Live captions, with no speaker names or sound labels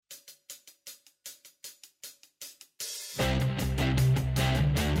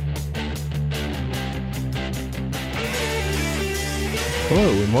Hello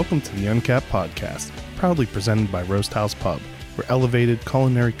and welcome to the Uncapped Podcast, proudly presented by Roast House Pub, where elevated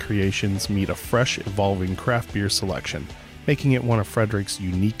culinary creations meet a fresh, evolving craft beer selection, making it one of Frederick's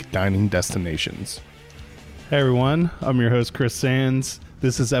unique dining destinations. Hey everyone, I'm your host Chris Sands.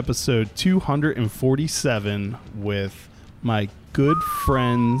 This is episode 247 with my good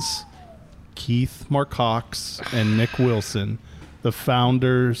friends Keith Marcox and Nick Wilson, the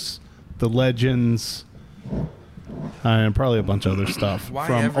founders, the legends, and probably a bunch of other stuff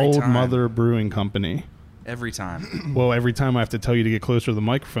from Old Mother Brewing Company. Every time. Well, every time I have to tell you to get closer to the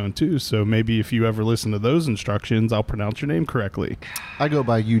microphone too, so maybe if you ever listen to those instructions, I'll pronounce your name correctly. I go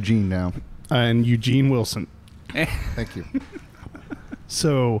by Eugene now. And Eugene Wilson. Thank you.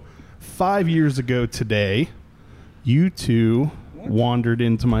 So, 5 years ago today, you two wandered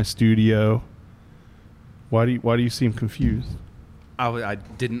into my studio. Why do you seem confused? I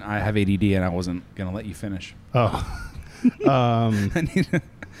have ADD and I wasn't going to let you finish. Oh.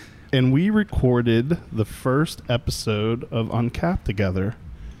 And we recorded the first episode of Uncapped together.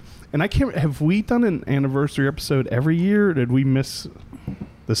 And I can't, have we done an anniversary episode every year, or did we miss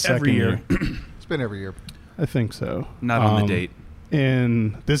the second Every year. It's been every year. I think so. Not on the date.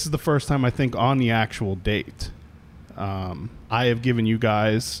 And this is the first time, I think, on the actual date. I have given you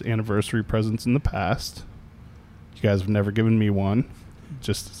guys anniversary presents in the past. You guys have never given me one.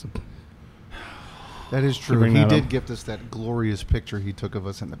 Just That is true. bring He that did up. gift us that glorious picture he took of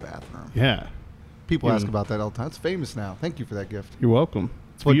us in the bathroom. yeah. People Yeah. ask about that all the time. It's famous now. Thank you for that gift. You're welcome.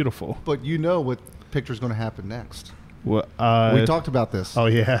 It's But- beautiful. But you know what picture's going to happen next. Well, We talked about this. Oh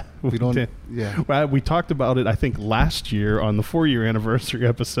yeah, We don't. did. Yeah. Well, we talked about it, I think, last year on the 4-year anniversary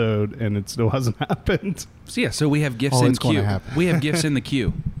episode, and it still hasn't happened. So we have gifts Oh, in it's gonna queue. happen. We have gifts in the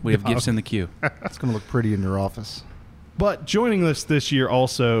queue. We have gifts in the queue. It's going to look pretty in your office. But joining us this year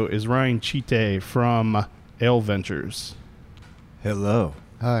also is Ryan Chite from Ale Ventures. Hello.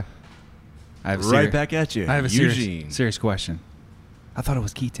 Hi. I have Right back at you. I have a Eugene. serious question. I thought it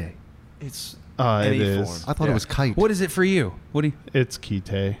was Kite. It's It any is. form. I thought it was kite. What is it for you? What do you? It's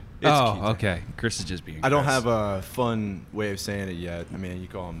Kite. It's oh, Kite. okay. Chris is just being. I don't Chris. have a fun way of saying it yet. I mean, you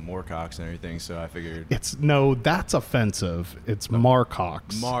call them Moorcocks and everything, so I figured No, that's offensive. It's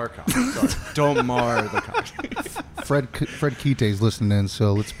Marcox. Marcocks. Sorry. Don't mar the cocks. Fred Kite's listening in,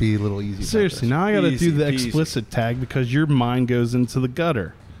 so let's be a little easy. Seriously, about now I got to Easy do the peasy. explicit tag because your mind goes into the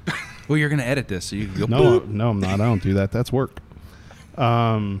gutter. Well, you're going to edit this, so you can go. No, boop. no, I'm not. I don't do that. That's work.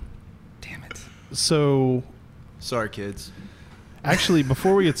 Damn it. So Sorry, kids. actually,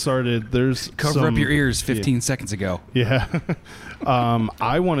 before we get started, there's Cover up some- your ears 15 seconds ago. Yeah.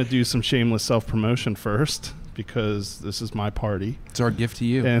 I want to do some shameless self-promotion first because this is my party. It's our gift to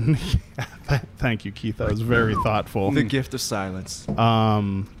you. And thank you, Keith. That was very thoughtful. The gift of silence.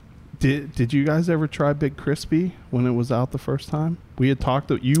 Did you guys ever try Big Crispy when it was out the first time? We had talked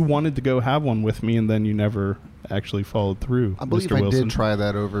that you wanted to go have one with me, and then you never actually followed through. I believe Mr. I Wilson. did try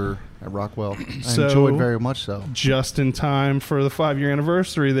that over at Rockwell. I So- enjoyed very much so. Just in time for the 5-year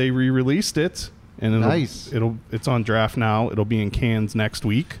anniversary, they re-released it, and Nice. It's on draft now. It'll be in cans next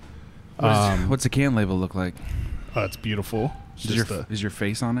week. What's the can label look like? It's beautiful. It's Is just your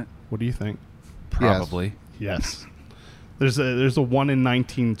face on it? what do you think? Probably. Yes. There's a 1 in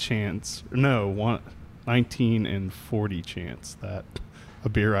 19 chance. No, 19 in 40 chance that a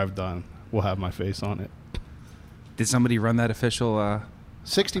beer I've done will have my face on it. Did somebody run that official?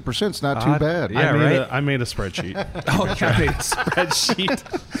 60%'s not too Odd. bad. Yeah. I made a spreadsheet. Oh, yeah, made a spreadsheet.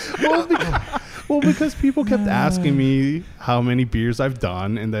 Well, because people kept asking me how many beers I've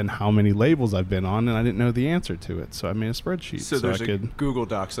done and then how many labels I've been on, and I didn't know the answer to it, so I made a spreadsheet So so there's I a could. Google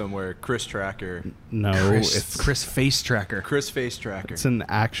Doc somewhere. Chris Tracker. No, Chris Face Tracker. Chris Face Tracker. it's an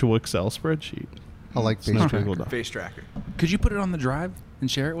actual Excel spreadsheet. I like It's not face Google tracker. Doc. Face Tracker. Could you put it on the drive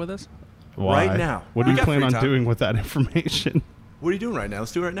and share it with us? Why? Right now. What do We you got plan free on time. doing with that information? What are you doing right now?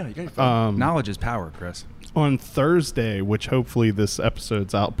 Let's do it right now. You got your phone. Knowledge is power, Chris. On Thursday, which hopefully this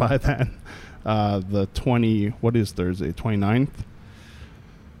episode's out by then, what is Thursday, 29th?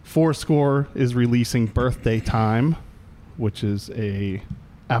 Fourscore is releasing Birthday Time, which is a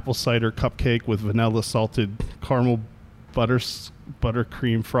apple cider cupcake with vanilla salted caramel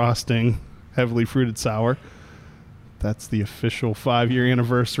buttercream frosting, heavily fruited sour. That's the official 5-year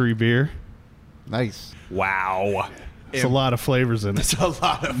anniversary beer. Nice. Wow. It's a lot of flavors in it. That's a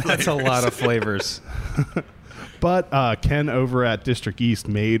lot of That's a lot of flavors. But Ken over at District East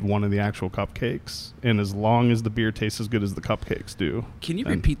made one of the actual cupcakes, and as long as the beer tastes as good as the cupcakes do, Can you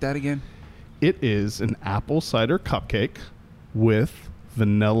then repeat that again? it is an apple cider cupcake with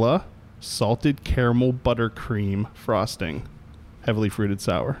vanilla, salted caramel buttercream frosting, heavily fruited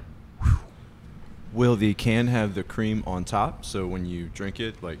sour. Will the can have the cream on top? So when you drink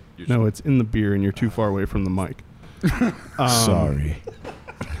it, like you're No, it's in the beer, and you're too far away from the mic. sorry.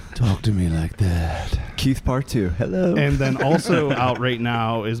 Talk to me like that. Keith Part 2. Hello. And then also out right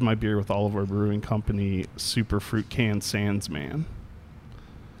now is my beer with Oliver Brewing Company, Super Fruit Can Sans Man,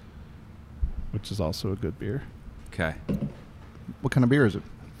 which is also a good beer. Okay. What kind of beer is it?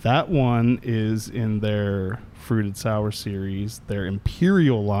 That one is in their Fruited Sour series, their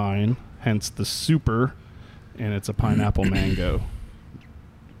Imperial line, hence the Super, and it's a pineapple mango.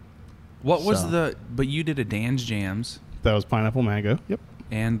 What was So- but you did a Dan's Jams That was pineapple mango. Yep.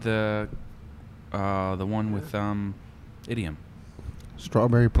 and the one with Idiom.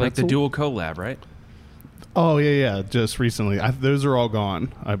 Strawberry pretzel? Like the dual collab, right? Oh, yeah. Just recently. Those are all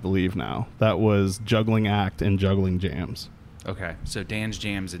gone, I believe, now. That was Juggling Act and Juggling Jams. Okay. So Dan's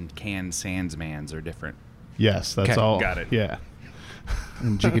Jams and Can Sans Mans are different. Yes, that's Okay, all. got it. Yeah.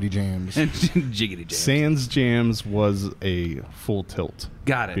 And Jiggity Jams. Jiggity Jams. Sans Jams was a full tilt.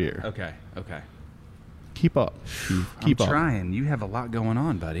 Got it. beer. Okay. Keep up. Keep I'm up. trying. You have a lot going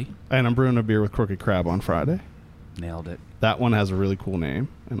on, buddy. And I'm brewing a beer with Crooked Crab on Friday. Nailed it. That one has a really cool name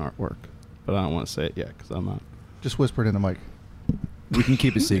and artwork, but I don't want to say it yet because I'm not. Just whisper it in the mic. we can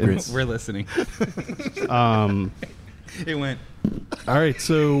keep it secret. We're listening. It went. All right,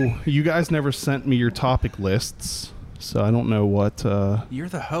 so you guys never sent me your topic lists, so I don't know what. You're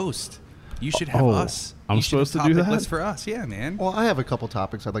the host. You should have Oh, us. I'm You should have supposed to do topic that? list for us. Yeah, man. Well, I have a couple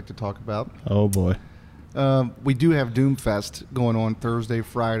topics I'd like to talk about. Oh boy. We do have Doomfest going on Thursday,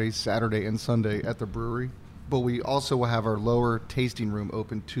 Friday, Saturday, and Sunday at the brewery. But we also will have our lower tasting room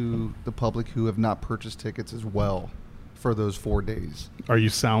open to the public who have not purchased tickets as well for those 4 days. Are you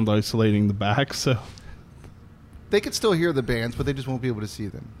sound isolating the back? So They could still hear the bands, but they just won't be able to see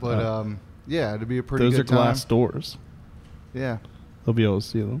them. But yeah, it'll be a pretty those are good time. glass doors. Yeah, They'll be able to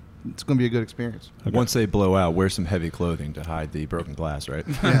see them. it's going to be a good experience. Okay. Once they blow out, wear some heavy clothing to hide the broken glass, right?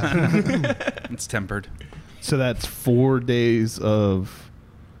 Yeah. It's tempered. So that's 4 days of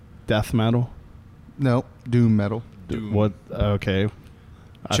death metal. No, Doom metal. Doom. What? Okay.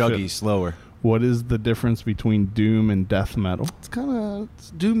 I Chuggy, feel- slower. What is the difference between doom and death metal? It's kind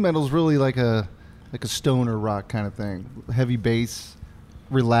of Doom metal's really like a stoner rock kind of thing. Heavy bass,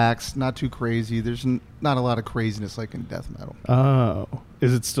 relaxed, not too crazy. There's not a lot of craziness like in death metal. Oh,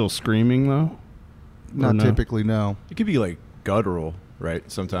 is it still screaming though? Not no? typically, no. It could be like guttural, right?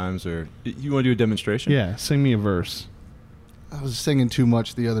 Sometimes, or you want to do a demonstration? Yeah, sing me a verse. I was singing too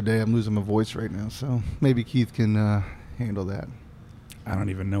much the other day. I'm losing my voice right now, so maybe Keith can handle that. I don't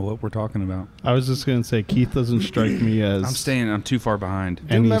even know what we're talking about. I was just gonna say Keith doesn't strike me as. I'm too far behind.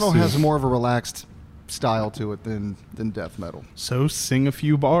 And Doom metal he's has too- more of a relaxed style to it than death metal. So sing a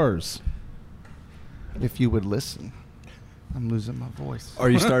few bars. If you would listen. I'm losing my voice. Are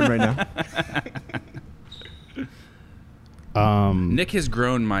you starting right now? Nick has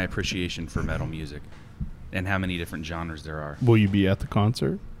grown my appreciation for metal music and how many different genres there are. Will you be at the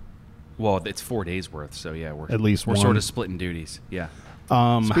concert? Well, it's 4 days worth, so yeah, we're At least we're one. sort of splitting duties. Yeah.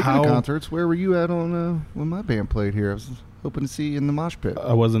 Speaking How of concerts, where were you at on when my band played here? I was hoping to see you in the mosh pit.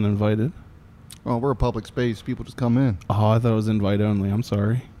 I wasn't invited. Oh, we're a public space. People just come in. Oh, I thought it was invite only. I'm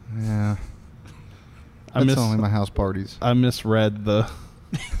sorry. Yeah. I That's only my house parties. I misread the.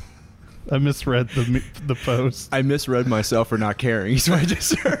 I misread the post. I misread myself for not caring. Is what I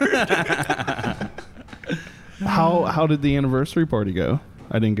just heard. How did the anniversary party go?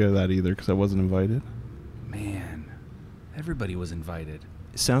 I didn't go to that either because I wasn't invited. Man, everybody was invited,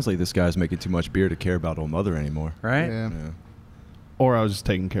 It sounds like this guy's making too much beer to care about old mother anymore. right? Yeah. Yeah. Or I was just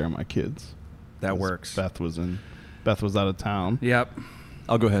taking care of my kids. That 'Cause works. Beth was out of town. Yep.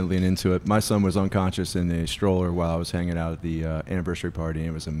 I'll go ahead and lean into it. My son was unconscious in a stroller while I was hanging out at the anniversary party, and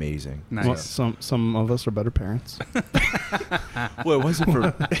it was amazing. Nice. Well, some of us are better parents. Well, it wasn't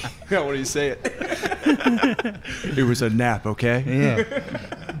for. Yeah, what do you say it? It was a nap, okay?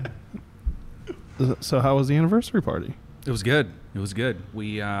 Yeah. So how was the anniversary party? It was good. It was good.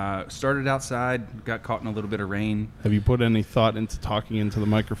 We started outside, got caught in a little bit of rain. Have you put any thought into talking into the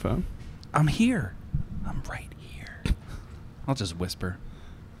microphone? I'm here. I'm right here. I'll just whisper.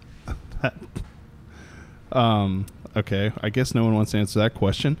 Okay. I guess no one wants to answer that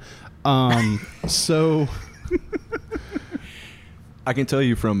question. So I can tell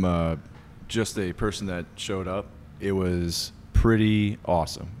you from just a person that showed up, it was pretty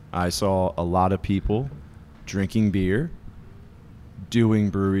awesome. I saw a lot of people drinking beer, doing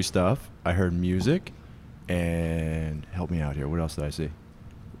brewery stuff. I heard music, and help me out here. What else did I see?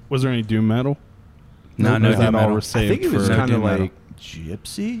 was there any doom metal? No, Or no was that doom all metal. we're I saved I think it was for? kind of doom metal. like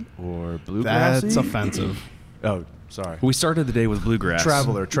gypsy or bluegrassy. That's offensive. Oh, sorry. We started the day with bluegrass.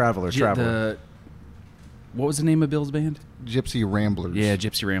 Traveler. The what was the name of Bill's band? Gypsy Ramblers. Yeah,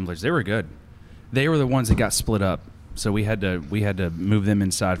 Gypsy Ramblers. They were good. They were the ones that got split up, so we had to move them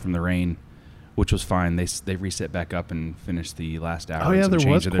inside from the rain, which was fine. They reset back up and finished the last hour. Oh yeah, and some there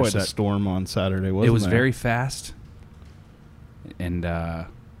change was of their quite a set. storm on Saturday, wasn't It was there? very fast, and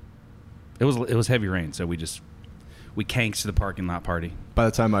it was heavy rain. So we canked to the parking lot party. By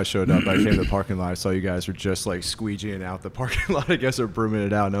the time I showed up, I came to the parking lot. I saw you guys were just like squeegeeing out the parking lot, I guess, or brooming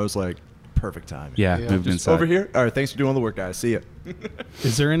it out. And I was like, perfect time. Yeah, Yeah, moved just inside. Over here? All right, thanks for doing all the work, guys. See ya.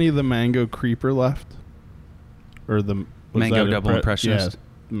 Is there any of the mango creeper left? Or the was Mango that double impressionist?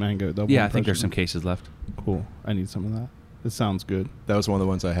 Yeah, mango double. Yeah, I think there's some impressionist. cases left. Cool. I need some of that. It sounds good. That was one of the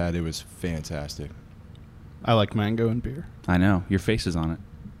ones I had. It was fantastic. I like mango and beer. I know your face is on it.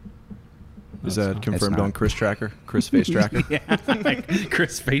 Is That's that not- confirmed It's not. on Chris Tracker? Chris Face Tracker? Yeah,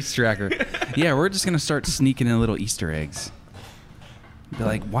 Chris Face Tracker. Yeah, we're just gonna start sneaking in little Easter eggs. Be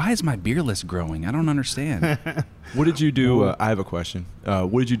like, why is my beer list growing? I don't understand. What did you do? I have a question.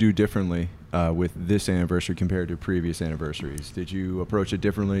 What did you do differently with this anniversary compared to previous anniversaries? Did you approach it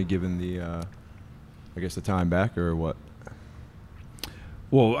differently given the, I guess, the time back, or what?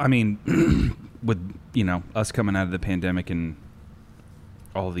 Well, I mean, with us coming out of the pandemic and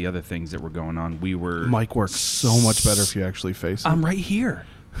all the other things that were going on, we were. Mic works so much better if you actually face it. I'm right here.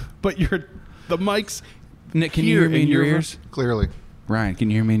 But the mic's Nick, can you here hear me in your your ears? Clearly. Ryan, can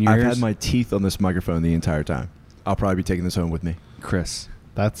you hear me in your I've ears? had my teeth on this microphone the entire time. I'll probably be taking this home with me. Chris,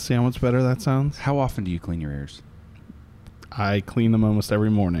 See how much better that sounds? how often do you clean your ears? I clean them almost every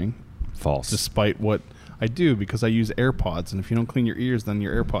morning, False. despite what I do, because I use AirPods, and if you don't clean your ears, then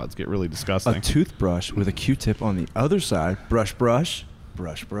your AirPods get really disgusting. A toothbrush with a Q-tip on the other side. Brush, brush,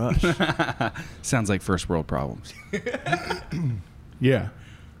 brush, brush. Sounds like first world problems. Yeah.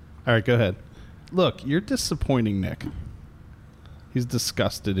 All right, go ahead. Look, you're disappointing Nick. He's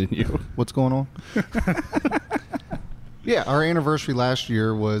disgusted in you. What's going on? Yeah, our anniversary last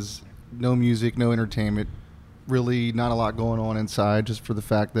year was no music, no entertainment. Really not a lot going on inside, just for the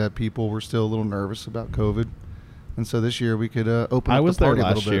fact that people were still a little nervous about COVID. And so this year we could open up I was the there party a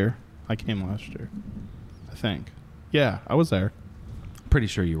last little bit. year. I came last year, I think. Yeah, I was there. Pretty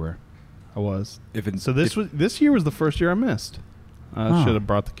sure you were. I was. If it's, So this year was the first year I missed. I Huh. should have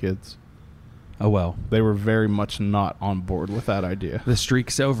brought the kids. Oh well. They were very much not on board with that idea. The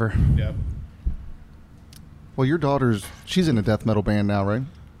streak's over. Yep. Well, your she's in a death metal band now, right?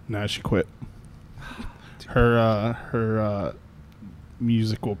 Nah, she quit. Her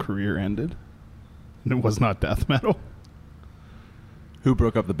musical career ended, and it was not death metal. who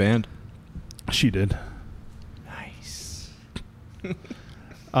broke up the band? She did. Nice.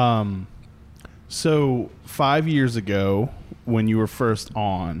 So 5 years ago, when you were first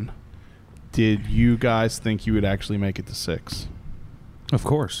on, did you guys think you would actually make it to 6? Of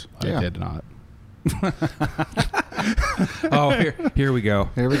course. Yeah. I did not. Oh, here we go.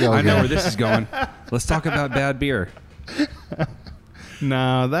 Here we go I know again. where this is going. Let's talk about bad beer.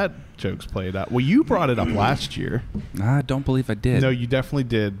 No, that joke's played out. Well, you brought it up last year. I don't believe I did. No, you definitely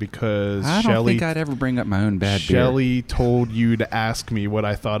did, because I don't Shelly think I'd ever bring up my own bad beer. Shelly told you to ask me what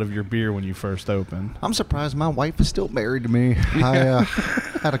I thought of your beer when you first opened. I'm surprised my wife is still married to me. I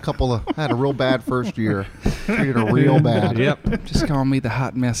had a real bad first year. Treated her real bad. Yep. Just call me the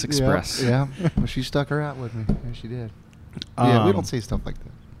Hot Mess Express. Yeah. Well, she stuck her out with me. Yeah, she did. Yeah, we don't say stuff like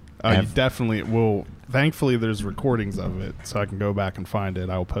that. You definitely will. Thankfully, there's recordings of it, so I can go back and find it.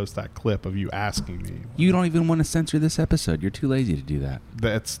 I will post that clip of you asking me. You don't even want to censor this episode. You're too lazy to do that.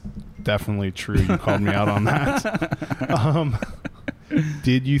 That's definitely true. You called me out on that.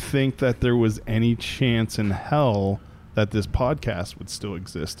 Did you think that there was any chance in hell that this podcast would still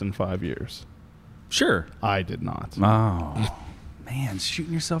exist in 5 years? Sure. I did not. Oh, man,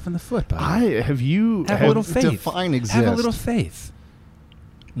 shooting yourself in the foot, buddy. Have you? Have a little faith. Define exist. Have a little faith.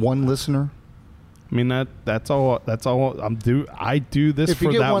 One listener. I mean that's all. That's all. I do this If for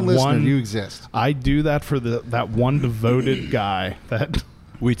you get that one listener, you exist. I do that for that one devoted guy. That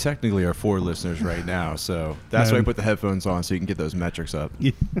We technically are 4 listeners right now, so that's why I Man. put the headphones on so you can get those metrics up.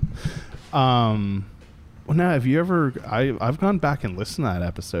 Well, now have you ever? I've gone back and listened to that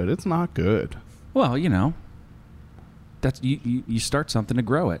episode. It's not good. Well, that's you start something to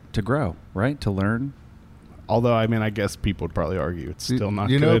grow, right? To learn. Although, I mean, I guess people would probably argue it's You- still not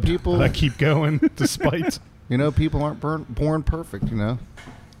you good. know, people- that keep going despite. People aren't born perfect,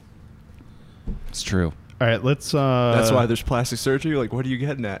 It's true. All right, let's. That's why there's plastic surgery. Like, what are you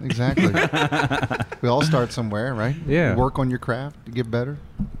getting at? Exactly. We all start somewhere, right? Yeah. Work on your craft to get better.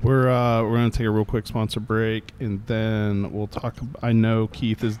 We're going to take a real quick sponsor break, and then we'll talk. I know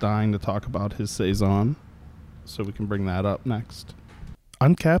Keith is dying to talk about his saison, so we can bring that up next.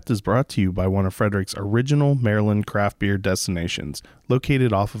 Uncapped is brought to you by one of Frederick's original Maryland craft beer destinations,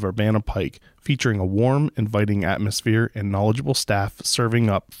 located off of Urbana Pike, featuring a warm, inviting atmosphere and knowledgeable staff serving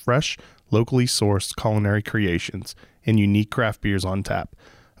up fresh, locally sourced culinary creations and unique craft beers on tap.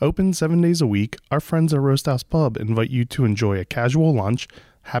 Open 7 days a week, our friends at Roast House Pub invite you to enjoy a casual lunch,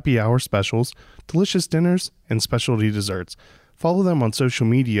 happy hour specials, delicious dinners, and specialty desserts. Follow them on social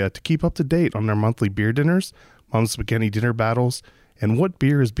media to keep up to date on their monthly beer dinners, Mom's Spaghetti dinner battles, and what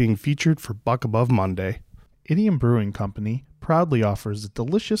beer is being featured for Buck Above Monday. Idiom Brewing Company proudly offers a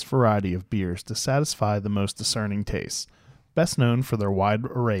delicious variety of beers to satisfy the most discerning tastes. Best known for their wide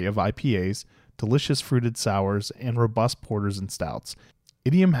array of IPAs, delicious fruited sours, and robust porters and stouts,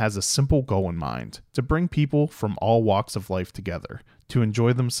 Idiom has a simple goal in mind: to bring people from all walks of life together, to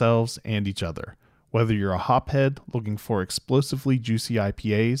enjoy themselves and each other. Whether you're a hophead looking for explosively juicy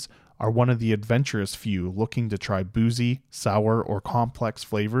IPAs, are one of the adventurous few looking to try boozy, sour, or complex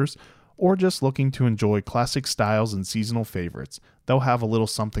flavors, or just looking to enjoy classic styles and seasonal favorites, they'll have a little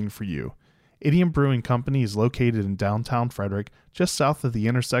something for you. Idiom Brewing Company is located in downtown Frederick, just south of the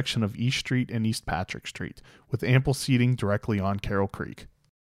intersection of East Street and East Patrick Street, with ample seating directly on Carroll Creek.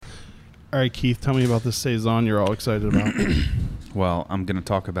 All right, Keith, tell me about this Saison you're all excited about. Well, I'm going to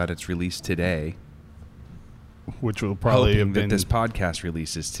talk about its release today. Which will probably have been... that this podcast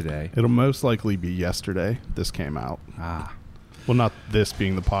releases today. It'll most likely be yesterday this came out. Well, not this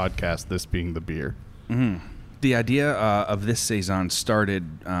being the podcast, this being the beer. Mm-hmm. The idea of this Saison started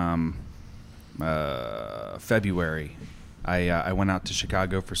February. I went out to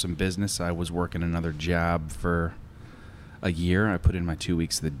Chicago for some business. I was working another job for a year. I put in my 2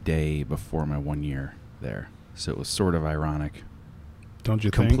 weeks the day before my 1 year there. So it was sort of ironic. Don't you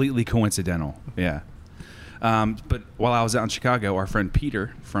think? Completely coincidental. Yeah. But while I was out in Chicago, our friend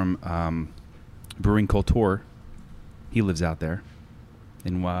Peter from Brewing Culture, he lives out there,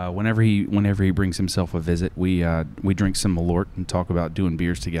 and whenever he brings himself a visit, we drink some Malort and talk about doing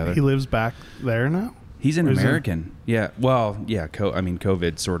beers together. He lives back there now? He's an American. Yeah. Well, yeah.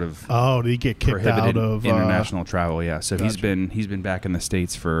 COVID sort of. Oh, did he get kicked out of international travel? Yeah. So Gotcha. he's been back in the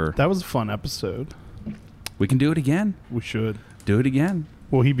States for. That was a fun episode. We can do it again. We should do it again.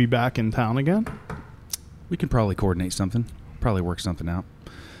 Will he be back in town again? We can probably coordinate something. Probably work something out.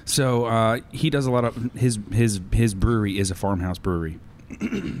 So he does a lot of his brewery is a farmhouse brewery.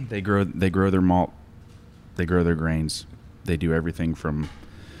 They grow their malt, they grow their grains, they do everything from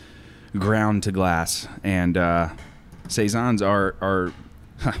ground to glass. And Saisons are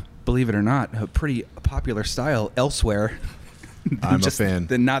believe it or not, a pretty popular style elsewhere. I'm a fan.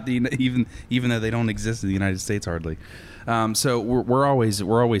 Even though they don't exist in the United States hardly. So we're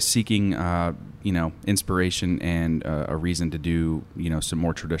always seeking inspiration and a reason to do some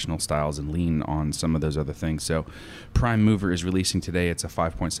more traditional styles and lean on some of those other things. So Prime Mover is releasing today. It's a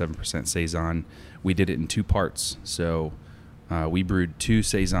 5.7% Saison. We did it in two parts. So we brewed two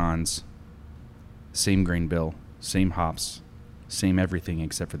Saisons, same grain bill, same hops, same everything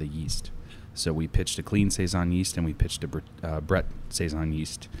except for the yeast. So we pitched a clean Saison yeast and we pitched a Brett Saison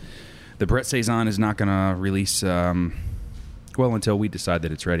yeast. The Brett Saison is not going to release until we decide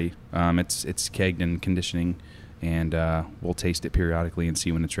that it's ready. It's kegged and conditioning, and we'll taste it periodically and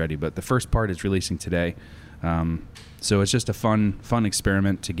see when it's ready. But the first part is releasing today. So it's just a fun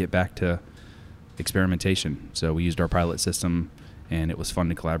experiment to get back to experimentation. So we used our pilot system, and it was fun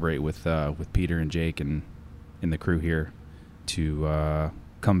to collaborate with Peter and Jake and the crew here to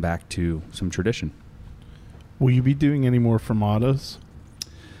come back to some tradition. Will you be doing any more Fermatas?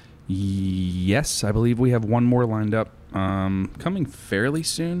 Yes, I believe we have one more lined up coming fairly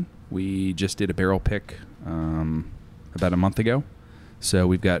soon. We just did a barrel pick about a month ago, so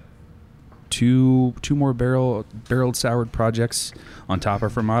we've got two more barreled soured projects on top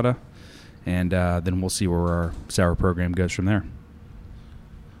of Fermata, and then we'll see where our sour program goes from there.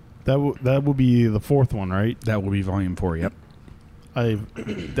 That will be the fourth one, right? That will be volume 4. Yep. I've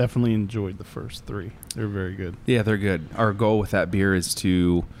definitely enjoyed the first 3. They're very good. Yeah, they're good. Our goal with that beer is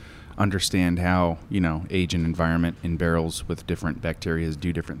to understand how age and environment in barrels with different bacteria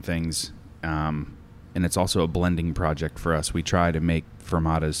do different things, and it's also a blending project for us. We try to make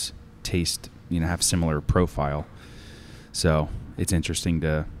Fermatas taste, have similar profile. So it's interesting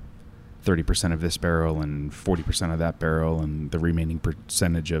to 30% of this barrel and 40% of that barrel, and the remaining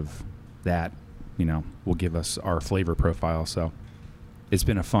percentage of that, will give us our flavor profile. So it's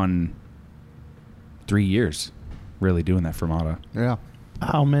been a fun 3 years, really doing that Fermata. Yeah.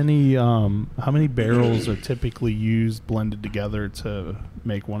 How many barrels are typically used blended together to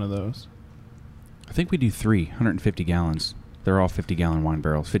make one of those? I think we do 150 gallons. They're all 50-gallon wine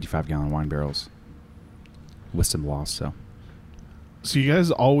barrels, 55-gallon wine barrels with some loss. So So you guys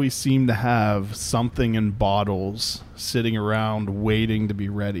always seem to have something in bottles sitting around waiting to be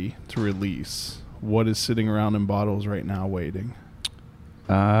ready to release. What is sitting around in bottles right now waiting?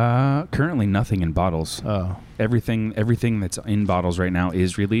 Currently nothing in bottles. Oh, Everything that's in bottles right now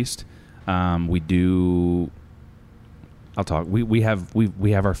is released. We do. I'll talk. We have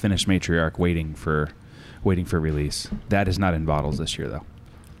our finished matriarch waiting for release. That is not in bottles this year though.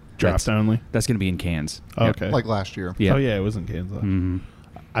 draft only? That's going to be in cans. Oh, Yep. okay. Like last year. Yeah. Oh yeah, it was in cans though. Mm-hmm.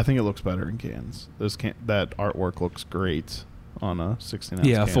 I think it looks better in cans. That artwork looks great on a 16 ounce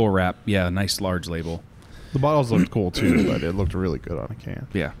Yeah, can. full wrap. Yeah, nice large label. The bottles looked cool too, but it looked really good on a can.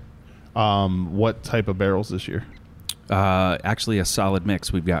 Yeah. What type of barrels this year? Actually, a solid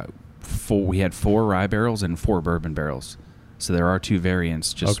mix. We had 4 rye barrels and 4 bourbon barrels. So there are 2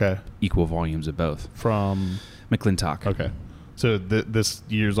 variants, just Okay. equal volumes of both. From McClintock. okay, so this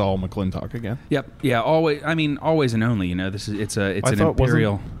year's all McClintock again. Yep. Yeah. Always. I mean, always and only. You know, it's I an thought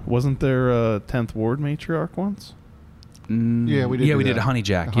imperial. Wasn't there a 10th Ward matriarch once? Yeah, we did Yeah, do we did that. a Honey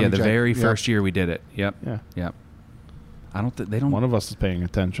Jack. The Yeah, Honey the Jack, very yep. first year we did it. Yep. Yeah. Yep. I don't. They don't. One of us is paying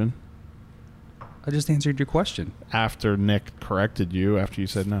attention. I just answered your question. After Nick corrected you, after you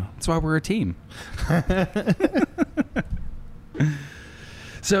said no. That's why we're a team.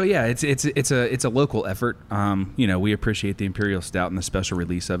 So yeah, it's a local effort. You know, we appreciate the Imperial Stout and the special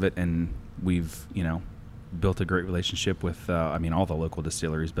release of it, and we've built a great relationship with all the local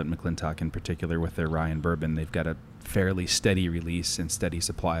distilleries, but McClintock in particular with their rye and bourbon. They've got a fairly steady release and steady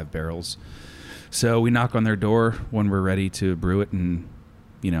supply of barrels. So we knock on their door when we're ready to brew it, and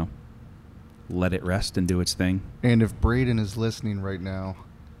let it rest and do its thing. And if Braden is listening right now,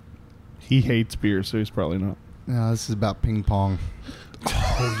 He hates beer, so he's probably not. no, this is about ping pong.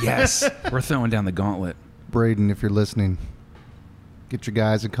 Oh yes, we're throwing down the gauntlet. Braden, if you're listening, get your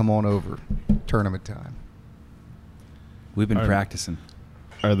guys and come on over. Tournament time. We've been All right. practicing.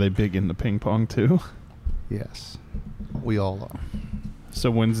 Are they big into ping pong too? Yes, we all are. So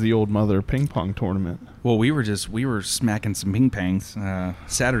when's the Old Mother ping pong tournament? Well, we were smacking some ping pangs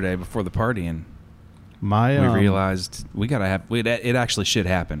Saturday before the party, and My we realized we gotta have it. Actually, should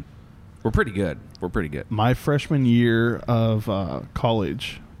happen. We're pretty good. my freshman year of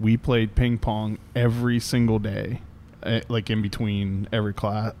college, we played ping pong every single day, like in between every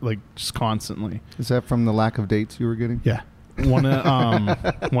class, like just constantly. Is that from the lack of dates you were getting? Yeah.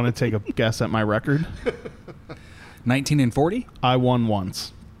 Wanna take a guess at my record? 19 and 40. I won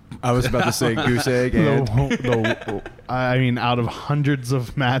once. I was about to say goose egg and I mean, out of hundreds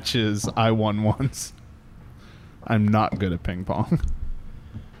of matches, I won once. I'm not good at ping pong.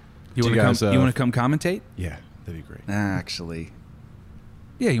 You Do want you to guys, come? You want to come commentate? yeah, that'd be great. Actually,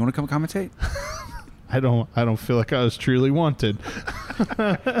 yeah. You want to come commentate? I don't feel like I was truly wanted.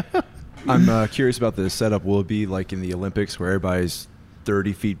 I'm curious about the setup. Will it be like in the Olympics where everybody's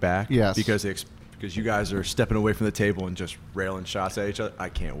 30 feet back? Yes. Because you guys are stepping away from the table and just railing shots at each other. I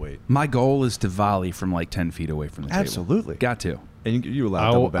can't wait. My goal is to volley from like 10 feet away from the table. Absolutely. Got to. And you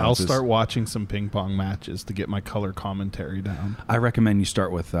allow double I'll bounces. start watching some ping pong matches to get my color commentary down. I recommend you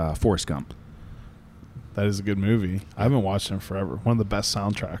start with Forrest Gump. That is a good movie. I haven't watched it in forever. One of the best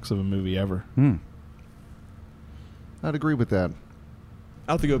soundtracks of a movie ever. I'd agree with that.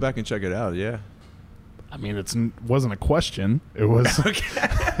 I'll have to go back and check it out. Yeah. I mean, it wasn't a question. It was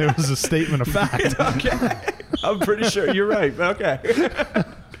it was a statement of fact. Okay. I'm pretty sure you're right. But okay.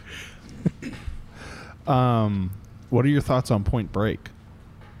 What are your thoughts on Point Break?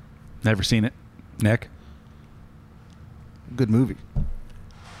 Never seen it. Nick. Good movie.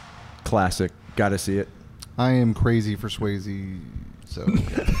 Classic. Got to see it. I am crazy for Swayze, so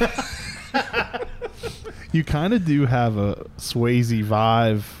You kind of do have a Swayze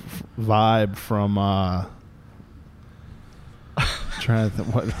vibe from trying to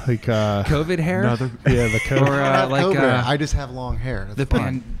think what like COVID hair. yeah, the COVID. Or I have like COVID. I just have long hair. That's the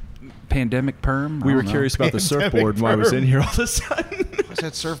fine. pandemic perm. We I were don't know. curious about the Pandemic surfboard and why I was perm. in here all of a sudden. What's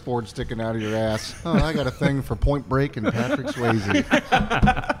that surfboard sticking out of your ass? Oh, I got a thing for Point Break and Patrick Swayze.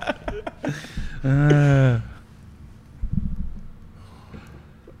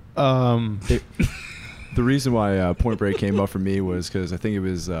 The reason why Point Break came up for me was because I think it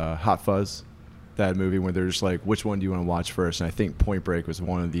was Hot Fuzz, that movie where they're just like, which one do you want to watch first? And I think Point Break was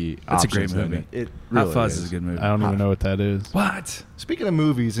one of the That's a options. great movie. It Hot really Fuzz is a good movie. I don't even know what that is. What? Speaking of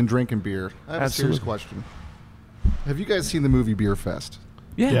movies and drinking beer, I have a serious Absolutely. question. Have you guys seen the movie Beer Fest?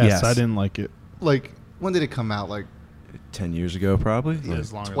 Yeah. Yes, I didn't like it. Like, when did it come out? Like, 10 years ago, probably. It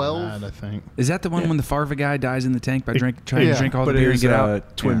was longer 12? than that, I think. Is that the one when the Farva guy dies in the tank by trying to Yeah. drink all the But beer and his get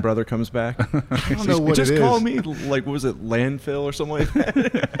out? twin Yeah. brother comes back. I don't know what just it call is. me, like, what was it, landfill or something like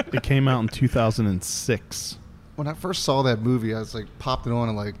that? It came out in 2006. When I first saw that movie, I was like popped it on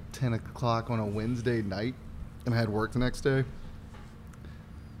at like 10 o'clock on a Wednesday night, and I had work the next day.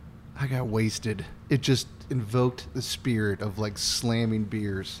 I got wasted. It just invoked the spirit of like slamming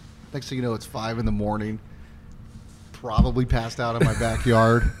beers. Next thing you know, it's 5 a.m. Probably passed out in my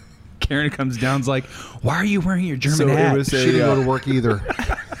backyard. Karen comes down's like, "Why are you wearing your German So it hat?" was She didn't go to work either.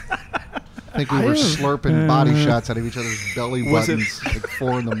 I think we were slurping body shots out of each other's belly Was it- buttons like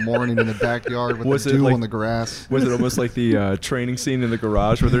 4 a.m. in the backyard with Was the it dew like- on the grass. Was it almost like the training scene in the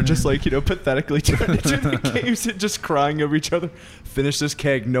garage where they're just like, pathetically trying to do the games and just crying over each other? Finish this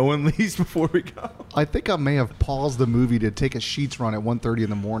keg. No one leaves before we go. I think I may have paused the movie to take a Sheets run at 1:30 in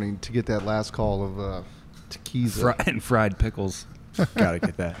the morning to get that last call of tequila. and fried pickles. Gotta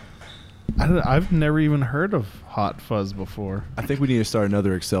get that. I've never even heard of Hot Fuzz before. I think we need to start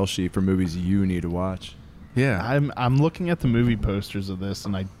another Excel sheet for movies you need to watch. Yeah. I'm looking at the movie posters of this,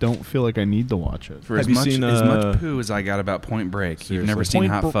 and I don't feel like I need to watch it. For Have as you much, seen, as much poo as I got about Point Break, you've Seriously. never seen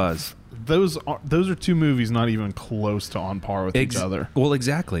Point Hot Br- Fuzz. Those are two movies not even close to on par with each other. Well,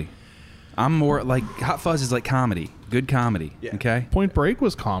 exactly. I'm more like Hot Fuzz is like comedy, good comedy. Yeah. Okay. Point Break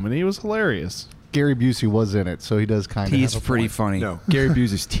was comedy. It was hilarious. Gary Busey was in it, so he does kind of. He's pretty funny. No, Gary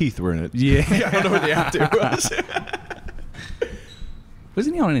Busey's teeth were in it. Yeah. I don't know who the actor was.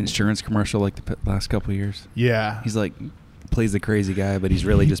 Wasn't he on an insurance commercial like the last couple of years? Yeah. He's like plays the crazy guy, but he's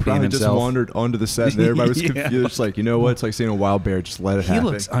really just being Probably just himself. wandered onto the set and everybody was Yeah. confused. It's like, you know what? It's like seeing a wild bear. Just let it He happen.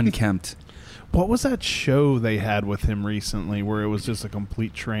 looks unkempt. What was that show they had with him recently where it was just a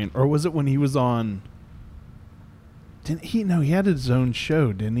complete train? Or was it when he was on... Didn't he? No, he had his own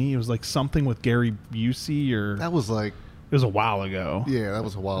show, didn't he? It was like something with Gary Busey, or... That was like, It was a while ago. yeah, that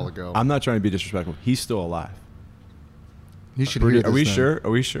was a while ago. I'm not trying to be disrespectful. He's still alive. You should Pretty- hear are we this then. sure? Are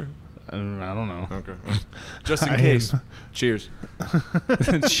we sure? I don't know. Okay. Just in I case. am- Cheers.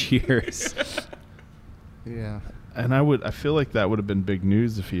 Cheers. Yeah. And I feel like that would have been big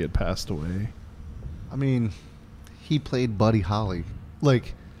news if he had passed away. I mean, he played Buddy Holly.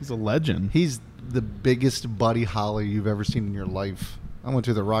 Like, He's a legend. he's the biggest Buddy Holly you've ever seen in your life. I went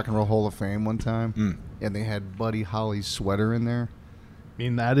to the Rock and Roll Hall of Fame one time, and they had Buddy Holly's sweater in there. I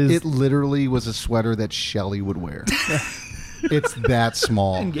mean, that is... It literally was a sweater that Shelley would wear. It's that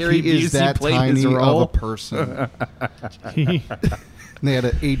small. And Gary he is Busey that played tiny his of role? a person. he, And they had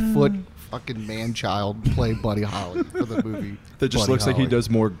an 8-foot fucking man-child play Buddy Holly for the movie. That just Buddy looks like he Holly. does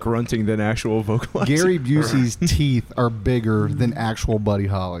more grunting than actual vocalizing. Gary Busey's teeth are bigger than actual Buddy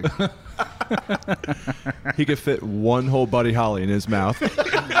Holly. He could fit one whole Buddy Holly in his mouth.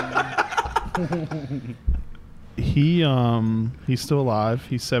 he's still alive.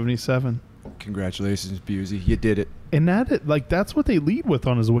 He's 77. Congratulations, Busey. You did it. And that's what they lead with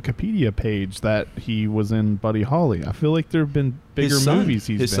on his Wikipedia page, that he was in Buddy Holly. I feel like there have been bigger movies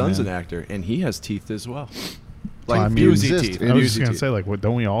he's his been son's in. an actor, and he has teeth as well. I Like mean, Busey exist. teeth. It I was Busey just going to teeth. say, like, what,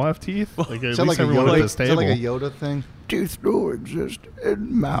 don't we all have teeth? Like, at Is that least like a everyone Yoda? at Is this that like a table. Yoda thing? Teeth do exist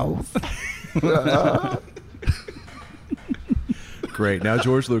in mouth. Great. Now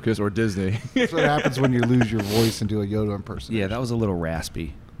George Lucas or Disney. That's what happens when you lose your voice and do a Yoda impersonation. Yeah, that was a little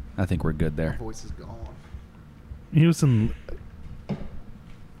raspy. I think we're good there. voice is gone. He was in...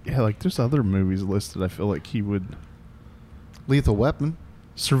 Yeah, like, there's other movies listed. I feel like he would... Lethal Weapon.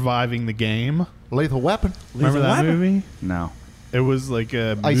 Surviving the Game. Lethal Weapon. Remember that movie? No. It was like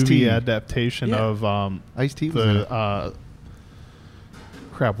a Ice-T. movie adaptation Yeah. of Ice-T was in it. the...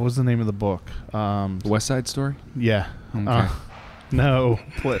 crap, what was the name of the book? West Side Story? Yeah. Okay. No.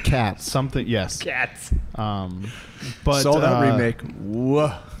 Cats. Something, yes. Cats. But Saw that remake.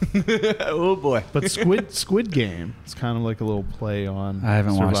 Whoa. Oh boy. But Squid Game. It's kind of like a little play on. I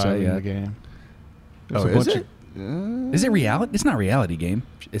haven't watched that Surviving yet. The game. There's Oh, a is bunch it? Is it reality? It's not a reality game.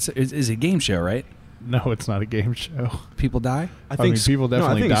 It's a game show, right? No, it's not a game show. People die? I mean, people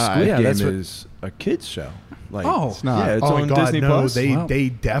definitely no, I think die. Squid Yeah, Game that's what- is a kids show. Like, Oh. It's not. yeah, it's oh on my God, Disney no! Plus. Wow. They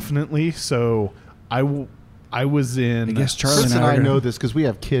definitely. So I was in. I guess Charlie Chris and and I I are know gonna, this because we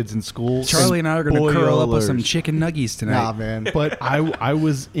have kids in school. Charlie and I are going to curl up with some Spoilers. chicken nuggies tonight. Nah, man. But I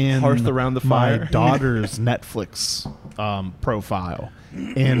was in Hearth around the my fire. daughter's Netflix profile,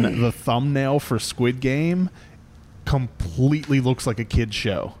 and the thumbnail for Squid Game completely looks like a kid's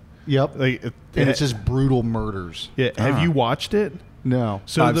show. Yep. Like, And it's just brutal murders. Yeah, have Ah. you watched it? No.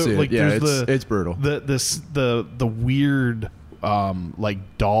 So I've seen it. like Yeah, there's it's brutal. The weird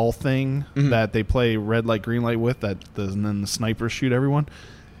like doll thing that they play red light green light with and then the snipers shoot everyone.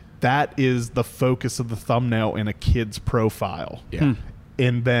 That is the focus of the thumbnail in a kid's profile. Yeah.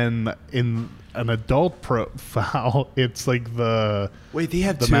 And then in an adult profile, it's like the Wait, they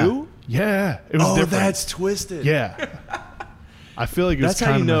have the two? Yeah, it was Oh, different. that's twisted. Yeah. I feel like That's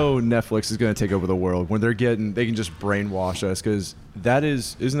how you know Netflix is going to take over the world, when they can just brainwash us, because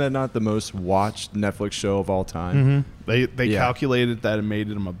isn't that not the most watched Netflix show of all time? They calculated that it made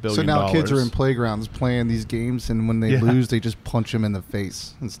them $1 billion. So now kids are in playgrounds playing these games, and when they lose, they just punch them in the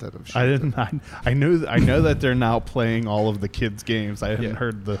face instead of shooting. I know that they're now playing all of the kids' games. I hadn't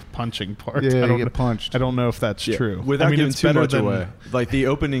heard the punching part. Yeah, I don't they get punched. I don't know if that's true. Without giving it's too better much than, away, like the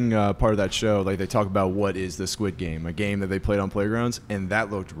opening part of that show, like they talk about what is the Squid Game, a game that they played on playgrounds, and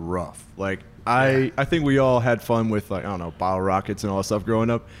that looked rough. Like I think we all had fun with, like, I don't know, bottle rockets and all that stuff growing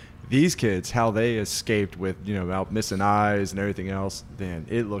up. These kids, how they escaped with, out missing eyes and everything else, then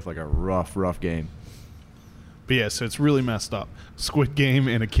it looked like a rough game. But yeah, so it's really messed up. Squid Game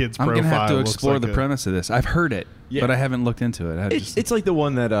in a kid's I'm profile. going to have to looks explore like the premise of this. I've heard it, Yeah. but I haven't looked into it. It's like the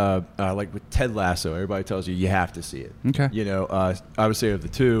one that, like with Ted Lasso, everybody tells you have to see it. Okay. I would say of the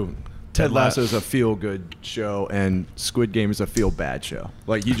two, Ted Lasso is a feel-good show, and Squid Game is a feel-bad show.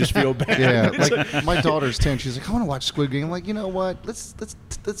 Like, you just feel bad. Yeah, like my daughter's 10. She's like, I want to watch Squid Game. I'm like, you know what? Let's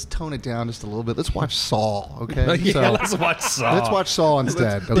tone it down just a little bit. Let's watch Saw, okay? let's watch Saw. Let's watch Saw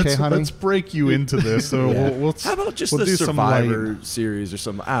instead, okay, honey? Let's break you into this. So we'll How about just we'll the do some light. Survivor series or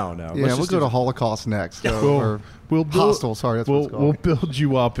something? I don't know. Yeah, Let's we'll just go do to Holocaust next. We'll build, Hostel, sorry, that's what it's we'll called. build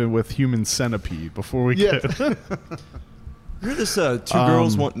you up with Human Centipede before we Yeah. get. You're this two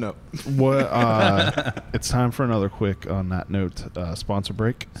girls want no. What? It's time for another quick, on that note, sponsor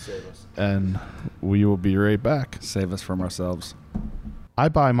break, and we will be right back. Save us from ourselves. I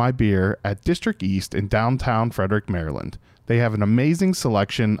buy my beer at District East in downtown Frederick, Maryland. They have an amazing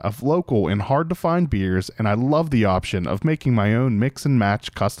selection of local and hard-to-find beers, and I love the option of making my own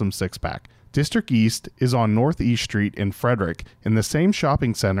mix-and-match custom six-pack. District East is on Northeast Street in Frederick, in the same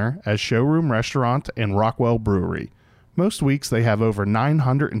shopping center as Showroom Restaurant and Rockwell Brewery. Most weeks they have over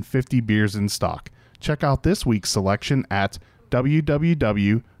 950 beers in stock. Check out this week's selection at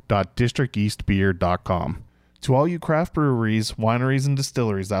www.districteastbeer.com. To all you craft breweries, wineries, and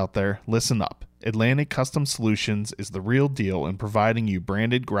distilleries out there, listen up. Atlantic Custom Solutions is the real deal in providing you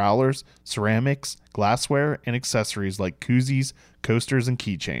branded growlers, ceramics, glassware, and accessories like koozies, coasters, and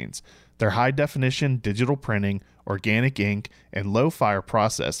keychains. Their high-definition digital printing, organic ink, and low-fire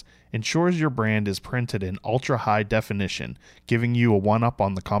process ensures your brand is printed in ultra-high definition, giving you a one-up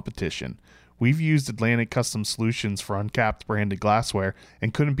on the competition. We've used Atlantic Custom Solutions for uncapped branded glassware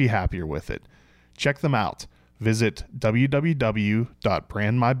and couldn't be happier with it. Check them out. Visit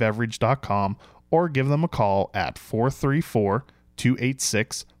www.brandmybeverage.com or give them a call at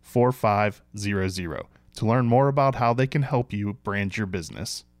 434-286-4500 to learn more about how they can help you brand your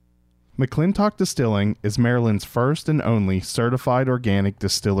business. McClintock Distilling is Maryland's first and only certified organic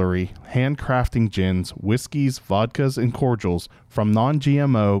distillery, handcrafting gins, whiskeys, vodkas, and cordials from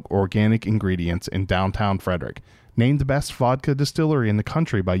non-GMO organic ingredients in downtown Frederick. Named best vodka distillery in the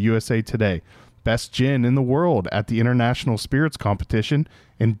country by USA Today, best gin in the world at the International Spirits Competition,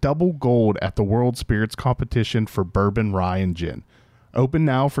 and double gold at the World Spirits Competition for bourbon, rye, and gin. Open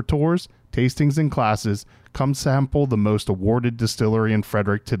now for tours, tastings, and classes. Come sample the most awarded distillery in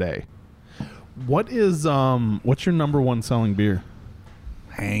Frederick today. What's your number one selling beer?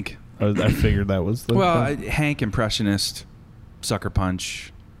 Hank. I figured that was the Hank, Impressionist, Sucker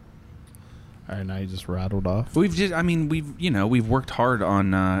Punch. All right, now you just rattled off. We've worked hard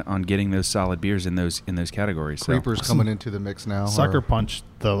on getting those solid beers in those categories. So. Creeper's coming into the mix now. Sucker Punch,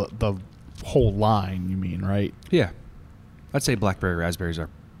 the whole line, you mean, right? Yeah, I'd say blackberry raspberries are a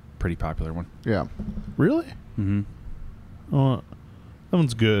pretty popular one. Yeah. Really? Mm-hmm. Oh, that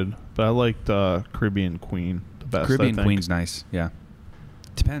one's good, but I liked Caribbean Queen the best. Caribbean I think. Queen's nice. Yeah,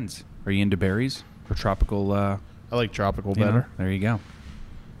 depends. Are you into berries or tropical? I like tropical better. There you go.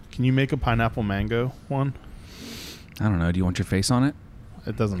 Can you make a pineapple mango one? I don't know. Do you want your face on it?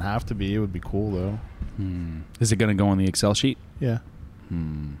 It doesn't have to be. It would be cool though. Is it going to go on the Excel sheet? Yeah.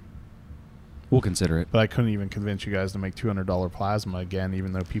 We'll consider it. But I couldn't even convince you guys to make $200 plasma again,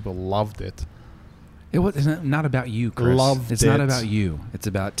 even though people loved it. It's not about you, Chris. It's not about you. It's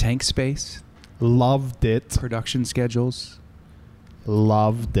about tank space, Loved it. production schedules,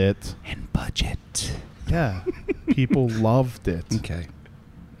 Loved it. and budget. Yeah. People loved it. Okay.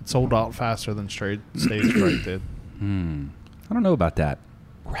 It sold out faster than Stage Fright did. I don't know about that.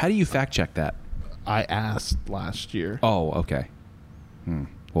 How do you fact check that? I asked last year. Oh, okay.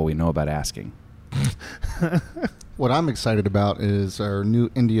 Well, we know about asking. What I'm excited about is our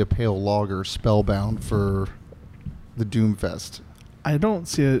new India Pale Lager, Spellbound, for the Doomfest. I don't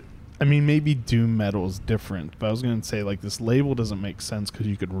see it. I mean, maybe doom metal is different, but I was going to say, like, this label doesn't make sense because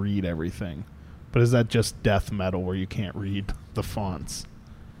you could read everything. But is that just death metal where you can't read the fonts?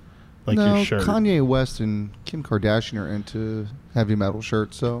 Like no, your shirt. Kanye West and Kim Kardashian are into heavy metal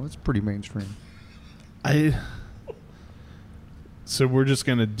shirts, so it's pretty mainstream. So we're just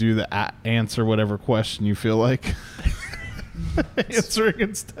gonna do the answer whatever question you feel like answering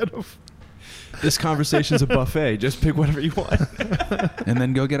instead of. This conversation's a buffet. Just pick whatever you want. And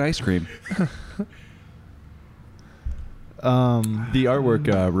then go get ice cream. The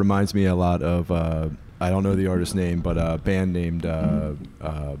artwork reminds me a lot of I don't know the artist's name, but a band named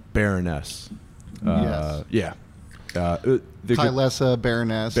Baroness. Yes. Yeah. Tylessa,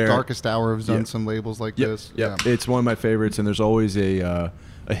 Baroness, Darkest Hour have done some labels like this. Yeah, it's one of my favorites, and there's always a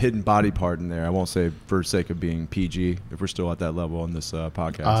hidden body part in there. I won't say for sake of being PG, if we're still at that level on this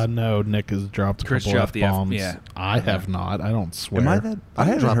podcast. No, Nick has dropped a Chris couple dropped the F- F-bombs. yeah. I have not. I don't swear. Am I that? I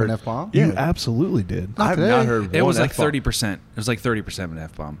haven't drop heard an F-bomb. You Yeah. absolutely did. Not I've today. not heard. It was one like F-bomb. 30%. It was like 30% of an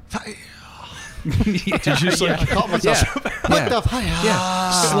F-bomb. Did you just like call myself? What the fuck?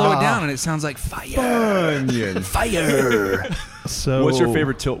 Yeah. Slow it down and it sounds like fire. Funyun. Fire. So What's your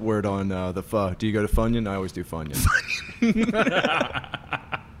favorite tilt word on the pho? Do you go to Funyun? I always do Funyun.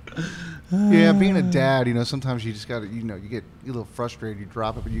 Yeah, being a dad, sometimes you just got to, you get a little frustrated, you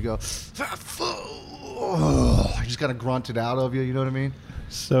drop it, but you go, you just got to grunt it out of you, you know what I mean?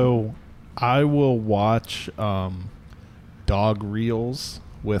 So I will watch dog reels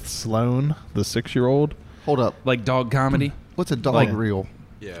with Sloan, the 6-year-old, Hold up. Like dog comedy? What's a dog Like- reel?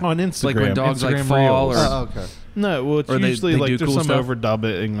 Yeah. on Instagram. Like when dogs, like, Instagram fall reels. or- Oh, okay. No, well, it's Or they usually do like there's cool some stuff?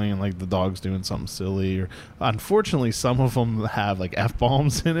 overdubbing and like the dog's doing something silly. Or unfortunately, some of them have like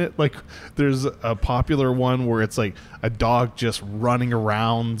F-bombs in it. Like there's a popular one where it's like a dog just running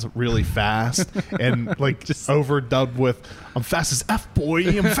around really fast and like just overdubbed with "I'm fast as F, boy,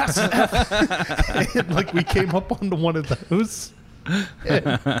 I'm fast as F." And, like we came up onto one of those.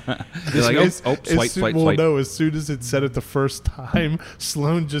 You're like, swipe. No, as soon as it said it the first time,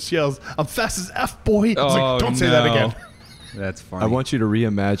 Sloan just yells, "I'm fast as F, boy." It's like, don't say that again. That's funny. I want you to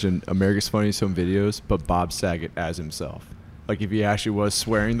reimagine America's Funniest Home Videos, but Bob Saget as himself. Like if he actually was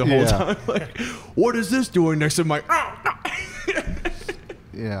swearing the whole Yeah. time. Like, what is this doing next to my?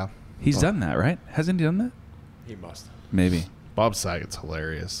 Yeah. He's done that, right? Hasn't he done that? He must. Maybe. Bob Saget's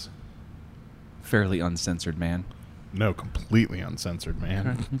hilarious. Fairly uncensored man. No, completely uncensored,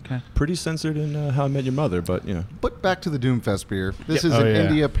 man. Okay. Pretty censored in How I Met Your Mother, but But back to the Doomfest beer. This Yeah. is Oh, an yeah.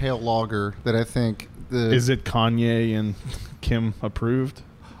 India Pale Lager that I think Is it Kanye and Kim approved?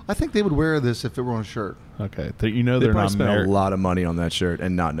 I think they would wear this if it were on a shirt. Okay, they they're probably not spent married. a lot of money on that shirt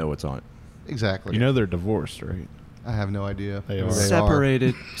and not know what's on it. Exactly. They're divorced, right? I have no idea. They who are.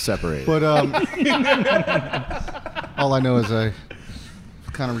 Separated. But all I know is I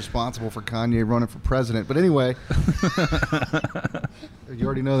kind of responsible for Kanye running for president. But anyway, you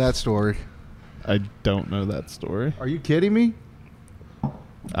already know that story. I don't know that story. Are you kidding me?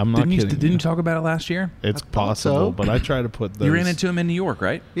 I'm not kidding. Didn't you talk about it last year? It's I thought possible, so. but I try to put those. You ran into him in New York,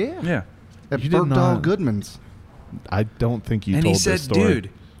 right? Yeah. Yeah. At You did Bergdahl not. Goodman's. I don't think you And told he said, this story. dude,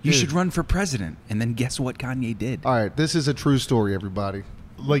 you should run for president. And then guess what Kanye did? All right, this is a true story, everybody.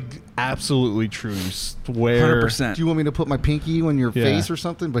 Like absolutely true. You swear. 100%. Do you want me to put my pinky on your Yeah. face or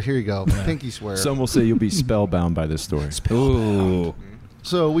something? But here you go. Pinky swear. Some will say you'll be spellbound by this story. Ooh.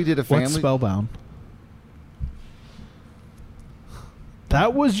 So we did a family. What's spellbound?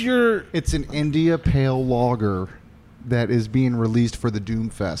 That was your. It's an India Pale Lager that is being released for the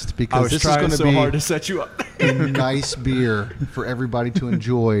Doomfest I because was this is trying going so to be hard to set you up. a nice beer for everybody to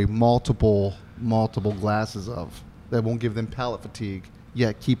enjoy multiple glasses of that won't give them palate fatigue,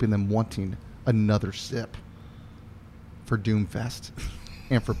 yet keeping them wanting another sip for Doomfest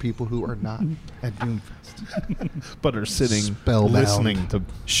and for people who are not at Doomfest. But are sitting Spellbound. listening to.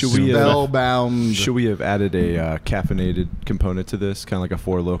 Should we Spellbound. Should we have added a caffeinated component to this, kind of like a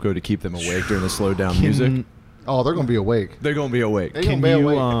Four Loko, to keep them awake during the slow down music? Oh, they're going to be awake. They're gonna be awake. They Can gonna be you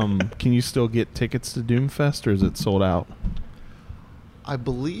awake. can you still get tickets to Doomfest, or is it sold out? I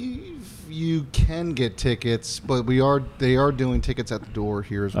believe you can get tickets, but they are doing tickets at the door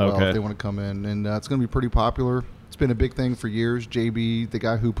here as well Okay. if they want to come in, and it's going to be pretty popular. It's been a big thing for years. JB, the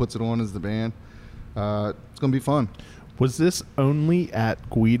guy who puts it on, is the band. It's going to be fun. Was this only at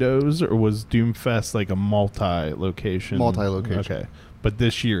Guido's, or was Doomfest like a multi-location? Multi-location. Okay, but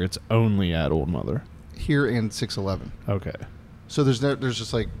this year it's only at Old Mother. Here and 611. Okay. So there's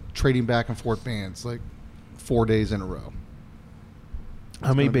just like trading back and forth bands like 4 days in a row. How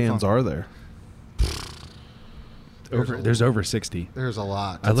many gonna be bands fun. are there? There's over 60. There's a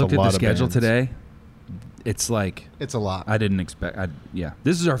lot. I That's a looked at lot the of schedule bands. today. It's like It's a lot. I didn't expect.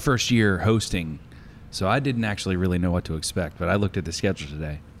 This is our first year hosting, so I didn't actually really know what to expect. But I looked at the schedule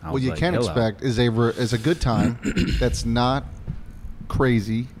today. I What was you like, can hello. expect is a good time that's not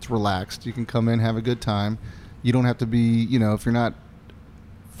crazy. It's relaxed. You can come in, have a good time. You don't have to be, if you're not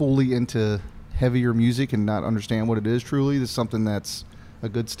fully into heavier music and not understand what it is truly, this is something that's a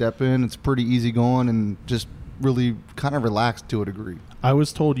good step in. It's pretty easy going and just really kind of relaxed to a degree. I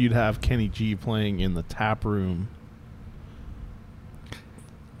was told you'd have Kenny G playing in the tap room.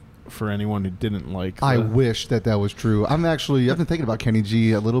 For anyone who didn't like, I wish that was true. I've been thinking about Kenny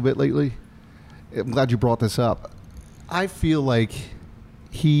G a little bit lately. I'm glad you brought this up. I feel like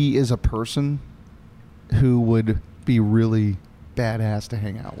he is a person who would be really badass to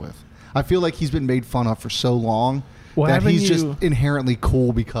hang out with. I feel like he's been made fun of for so long that he's just inherently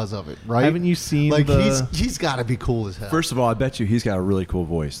cool because of it, right? Haven't you seen he's got to be cool as hell. First of all, I bet you he's got a really cool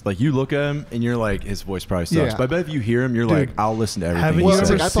voice. Like, you look at him and you're like, his voice probably sucks. Yeah. But I bet if you hear him, you're like, I'll listen to everything haven't he you Well, says.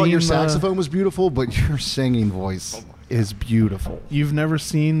 it's like, I thought your seen the- saxophone was beautiful, but your singing voice is beautiful. You've never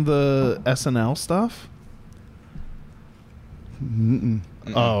seen the SNL stuff? Mm-mm.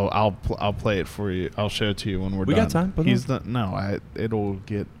 Oh, I'll play it for you. I'll show it to you when we're We done. got time. Put it He's the no. It'll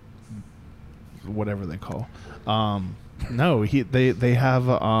get whatever they call. No, they have.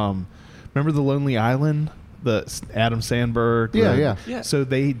 Remember the Lonely Island, the Adam Sandberg. Yeah. So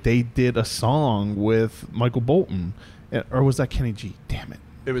they did a song with Michael Bolton, or was that Kenny G? Damn it.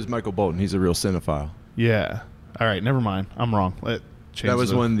 It was Michael Bolton. He's a real cinephile. Yeah. All right. Never mind. I'm wrong. That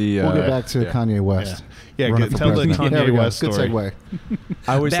was when the... We'll get back to yeah. Kanye West. Yeah. Running Good. for Tell the president. Kanye There we go. West Good story. segue.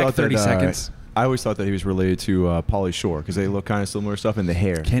 I always Back thought 30 that, seconds. I always thought that he was related to Pauly Shore because they look kind of similar stuff in the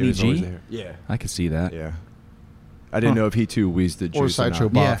hair. Kenny It was always G? the hair. Yeah. I could see that. Yeah. I didn't know if he too wheezed the juice Or Sideshow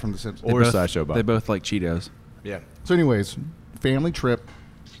not. Bob Yeah. from The Simpsons. They Or both- Sideshow Bob. They both like Cheetos. Yeah. So anyways, family trip,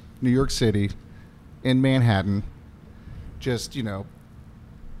 New York City, in Manhattan, just,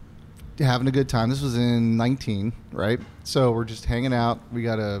 having a good time. This was in 19, right? So we're just hanging out. We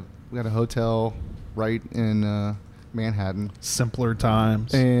got a hotel right in Manhattan. Simpler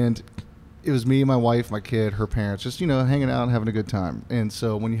times. And it was me, my wife, my kid, her parents, just, hanging out and having a good time. And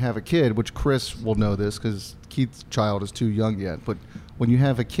so when you have a kid, which Chris will know this because Keith's child is too young yet, but when you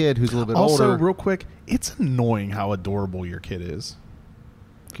have a kid who's a little bit Also, older... real quick, it's annoying how adorable your kid is.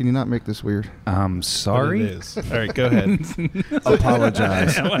 Can you not make this weird? Sorry. But it is. All right, go ahead.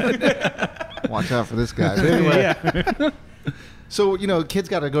 Apologize. Watch out for this guy. But anyway, so, kids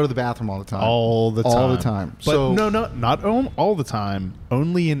got to go to the bathroom all the time. All the time. All the time. But So- not all the time.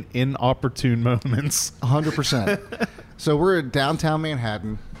 Only in inopportune moments. 100%. So we're in downtown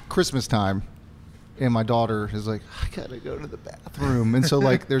Manhattan, Christmas time, and my daughter is like, I gotta go to the bathroom. And so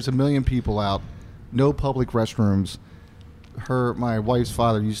there's a million people out, no public restrooms. My wife's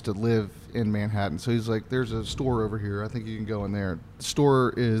father used to live in Manhattan, so he's like, there's a store over here. I think you can go in there. The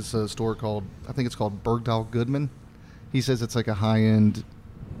store is a store called Bergdorf Goodman. He says it's like a high-end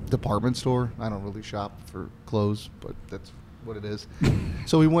department store. I don't really shop for clothes, but that's what it is.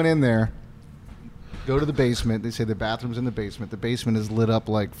 So we went in there, go to the basement. They say the bathroom's in the basement. The basement is lit up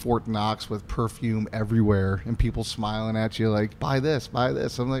like Fort Knox with perfume everywhere and people smiling at you like, buy this, buy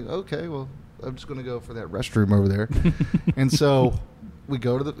this. I'm like, okay, well, I'm just going to go for that restroom over there. And so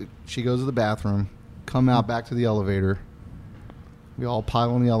she goes to the bathroom, come out back to the elevator. We all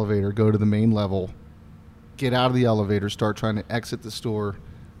pile on the elevator, go to the main level, get out of the elevator, start trying to exit the store.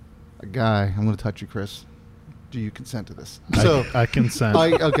 A guy, I'm going to touch you, Chris. Do you consent to this? I consent.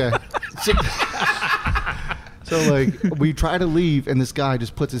 Okay. So we try to leave, and this guy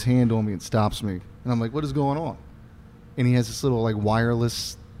just puts his hand on me and stops me. And I'm like, what is going on? And he has this little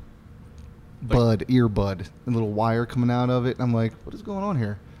wireless earbud, a little wire coming out of it. And I'm like, what is going on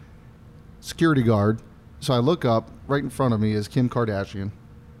here? Security guard. So I look up, right in front of me is Kim Kardashian.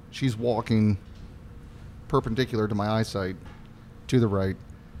 She's walking perpendicular to my eyesight to the right.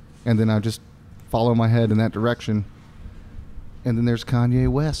 And then I just follow my head in that direction. And then there's Kanye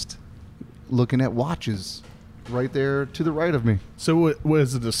West looking at watches right there to the right of me. So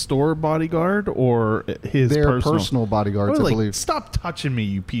was it a store bodyguard or his They're personal bodyguards, Oh, I believe. Stop touching me,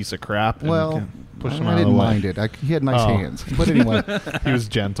 you piece of crap. and Well, push him I out of didn't the way. mind it. He had nice Oh. hands. But anyway, He was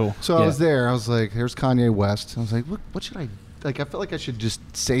gentle. so I was there. I was like, "Here's Kanye West." I was like, "What should I like?" I felt like I should just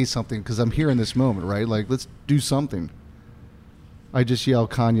say something because I'm here in this moment, right? Like, let's do something. I just yell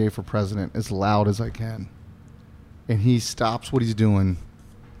Kanye for president as loud as I can, and he stops what he's doing,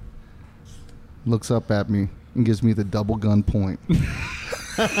 looks up at me, and gives me the double gun point.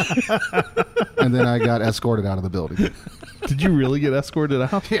 And then I got escorted out of the building. Did you really get escorted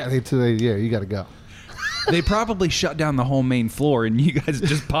out? Yeah, you got to go. They probably shut down the whole main floor, and you guys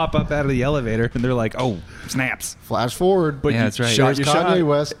just pop up out of the elevator, and they're like, "Oh, snaps!" Flash forward, Yeah, that's right. Here's your Kanye shot.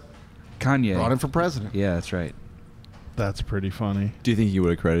 West Kanye. running for president. Yeah, that's right. That's pretty funny. Do you think he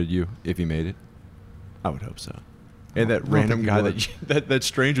would have credited you if he made it? I would hope so. And that don't random think guy he that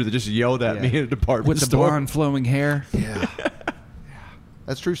stranger that just yelled at me in a department With the store. blonde flowing hair. Yeah.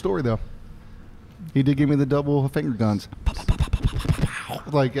 That's a true story, though. He did give me the double finger guns.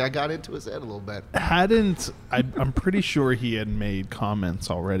 Like, I got into his head a little bit. I'm pretty sure he had made comments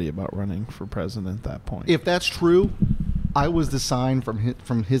already about running for president at that point. If that's true, I was the sign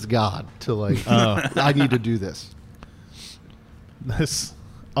from his God to, like, I need to do this.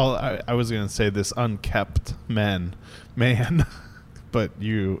 I was going to say this unkept man, but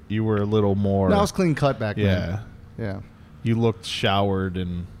you were a little more. No, I was clean cut back Yeah. then. Yeah. You looked showered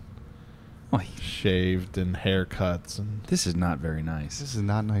and Oy. shaved and haircuts and This is not very nice. This is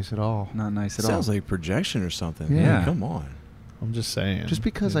not nice at all. Not nice at Sounds all. like projection or something. Yeah. Man, come on. I'm just saying. Just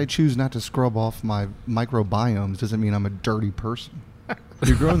because I choose not to scrub off my microbiomes doesn't mean I'm a dirty person.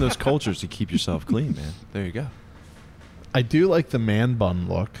 You're growing those cultures to keep yourself clean, man. There you go. I do like the man bun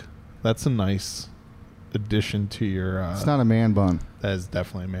look. That's a nice addition to your. It's not a man bun. That is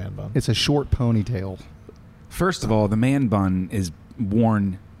definitely a man bun. It's a short ponytail. First of all, the man bun is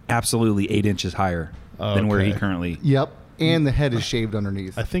worn absolutely 8 inches higher than where he Okay. currently. Yep. And the head is shaved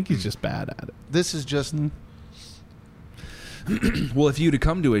underneath. I think he's just bad at it. This is just... Well, if you'd have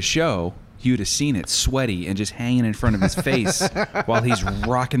come to his show, you'd have seen it sweaty and just hanging in front of his face while he's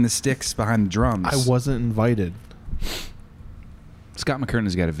rocking the sticks behind the drums. I wasn't invited. Scott McKernan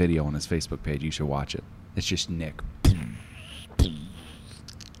has got a video on his Facebook page. You should watch it. It's just Nick.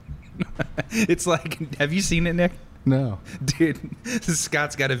 It's like, have you seen it, Nick? No. Dude,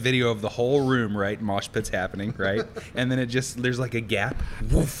 Scott's got a video of the whole room, right? Mosh pit's happening, right? And then there's like a gap.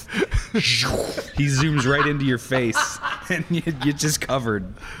 Woof. He zooms right into your face, and you're just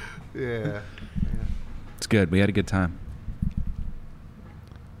covered. Yeah. It's good. We had a good time.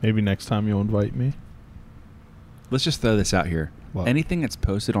 Maybe next time you'll invite me. Let's just throw this out here. What? Anything that's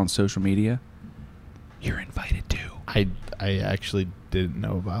posted on social media, you're invited to. I actually didn't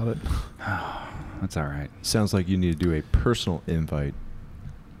know about it. That's all right. Sounds like you need to do a personal invite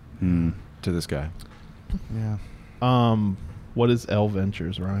Hmm. to this guy. Yeah. What is L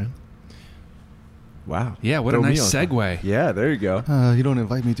Ventures, Ryan? Wow. Yeah, what a Throw me nice on. segue. Yeah, there you go. You don't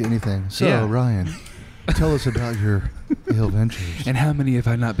invite me to anything. So, Yeah. Ryan, tell us about your ill ventures. And how many have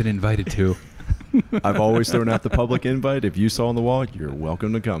I not been invited to? I've always thrown out the public invite. If you saw on the wall, you're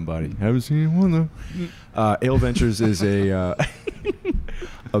welcome to come, buddy. Haven't seen one though. Ale Ventures is a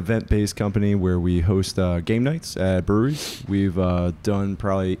event-based company where we host game nights at breweries. We've done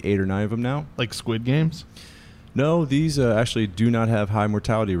probably 8 or 9 of them now. Like Squid Games? No, these actually do not have high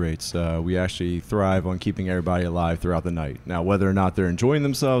mortality rates. We actually thrive on keeping everybody alive throughout the night. Now, whether or not they're enjoying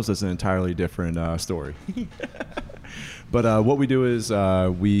themselves, that's an entirely different story. But what we do is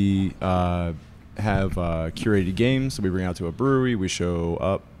we have curated games that we bring out to a brewery. We show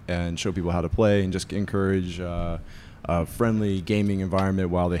up and show people how to play and just encourage a friendly gaming environment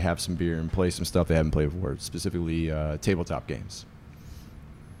while they have some beer and play some stuff they haven't played before, specifically tabletop games.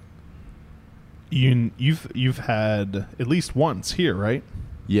 You've had at least once here, right?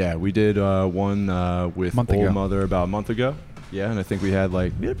 Yeah, we did one with Month Old ago. Mother about a month ago. Yeah, and I think we had a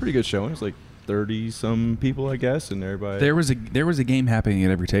pretty good showing. It was like 30-some people, I guess, and everybody. There was a game happening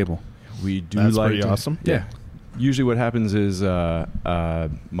at every table. We do That's like pretty to- awesome. Yeah. Usually, what happens is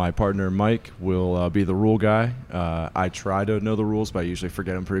my partner Mike will be the rule guy. I try to know the rules, but I usually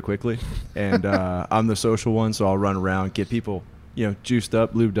forget them pretty quickly. And I'm the social one, so I'll run around, get people, juiced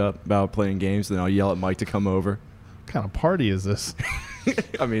up, lubed up about playing games. Then I'll yell at Mike to come over. What kind of party is this?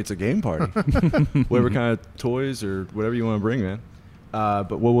 I mean, it's a game party. Whatever kind of toys or whatever you want to bring, man.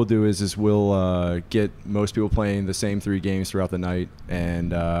 But what we'll do is we'll get most people playing the same 3 games throughout the night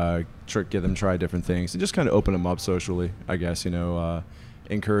and get them try different things and just kind of open them up socially, I guess,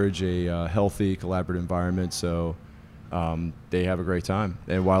 encourage a healthy, collaborative environment so they have a great time.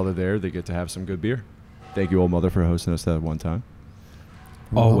 And while they're there, they get to have some good beer. Thank you, Old Mother, for hosting us that one time.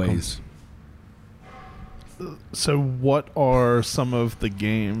 Always. So what are some of the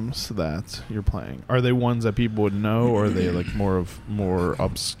games that you're playing? Are they ones that people would know, or are they like more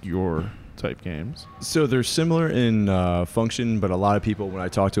obscure type games? So they're similar in function, but a lot of people, when I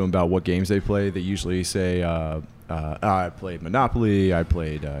talk to them about what games they play, they usually say, I played Monopoly, I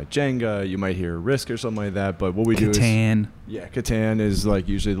played Jenga, you might hear Risk or something like that, but what we do is... Catan. Yeah, Catan is like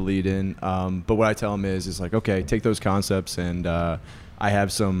usually the lead in, but what I tell them is like, okay, take those concepts and I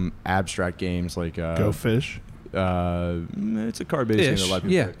have some abstract games like... Go Fish? It's a card-based game that a lot of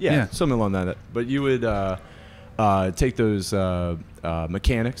people Yeah, play. yeah. Something along that. But you would take those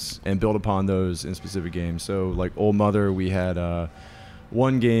mechanics and build upon those in specific games. So like Old Mother, we had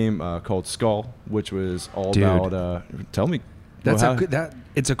one game called Skull, which was all Dude. about... tell me. That's Well,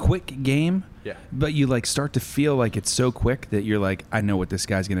 it's a quick game. Yeah. But you like start to feel like it's so quick that you're like, I know what this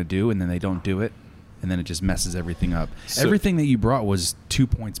guy's gonna do, and then they don't do it, and then it just messes everything up. So- Everything that you brought was 2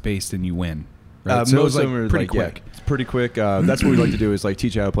 points based, and you win. Right? So it was most of them like are pretty like, yeah, quick. it's pretty quick. That's what we like to do is like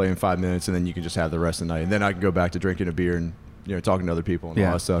teach you how to play in 5 minutes, and then you can just have the rest of the night. And then I can go back to drinking a beer and talking to other people and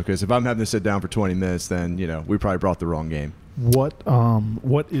all that stuff. Because if I'm having to sit down for 20 minutes, then we probably brought the wrong game. What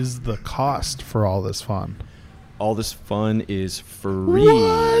is the cost for all this fun? All this fun is free.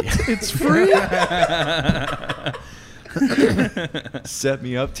 It's free. Set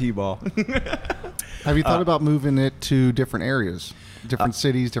me up, T-ball. Have you thought about moving it to different areas, different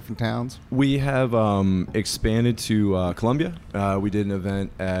cities, different towns? We have expanded to Columbia. We did an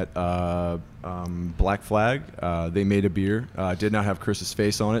event at Black Flag. They made a beer. Did not have Chris's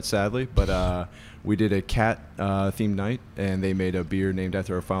face on it, sadly, but we did a cat themed night, and they made a beer named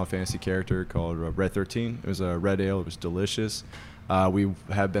after a Final Fantasy character called Red 13. It was a red ale. It was delicious. We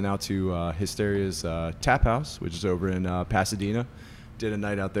have been out to Hysteria's Tap House, which is over in Pasadena. Did a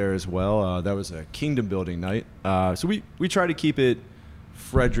night out there as well. That was a kingdom building night. So we try to keep it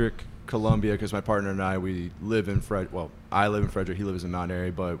Frederick, Columbia, because my partner and I, we live in I live in Frederick, he lives in Mount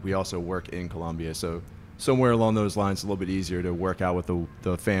Airy, but we also work in Columbia. So somewhere along those lines, it's a little bit easier to work out with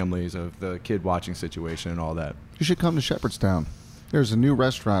the families of the kid watching situation and all that. You should come to Shepherdstown. There's a new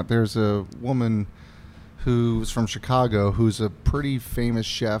restaurant. There's a woman who's from Chicago who's a pretty famous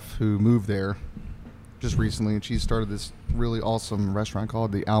chef who moved there just recently, and she started this really awesome restaurant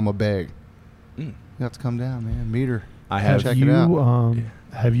called the Alma Bay. You have to come down, man. Meet her. I have. Check it out.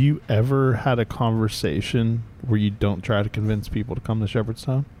 Have you ever had a conversation where you don't try to convince people to come to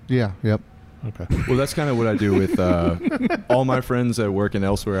Shepherdstown? Yeah, yep. Okay. Well, that's kind of what I do with all my friends that work and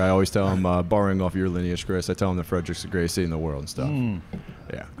elsewhere. I always tell them, borrowing off your lineage, Chris, I tell them that Frederick's the greatest city in the world and stuff.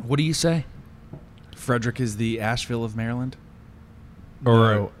 Yeah. What do you say? Frederick is the Asheville of Maryland? No,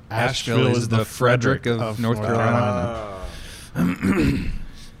 Or Asheville is the Frederick of North Carolina?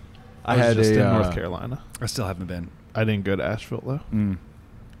 I was just in a North Carolina. I still haven't been. I didn't go to Asheville though. Mm.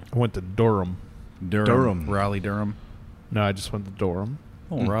 I went to Durham. Durham. Raleigh, Durham. No, I just went to Durham.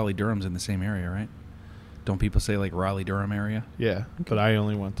 Well, Raleigh, Durham's in the same area, right? Don't people say like Raleigh, Durham area? Yeah, but I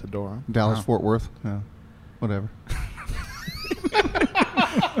only went to Durham. Dallas, Wow. Fort Worth. Yeah. Whatever.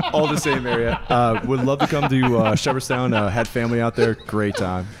 All the same area. Would love to come to Shepherdstown. Had family out there. Great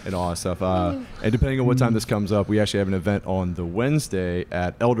time and all that stuff. And depending on what time this comes up, we actually have an event on the Wednesday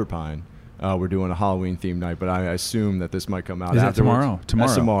at Elder Pine. We're doing a Halloween themed night, but I assume that this might come out Is that afterwards. tomorrow?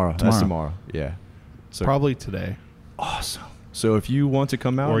 That's tomorrow. That's tomorrow. Yeah. So Probably today. awesome. So if you want to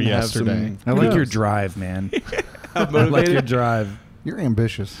come out Or and yesterday. have I some, like your drive, man. I like motivated. your drive. You're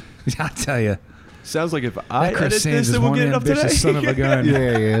ambitious. I tell you. Sounds like if I That Chris edit Sands this, is then we'll one get it up today. ambitious son of a gun.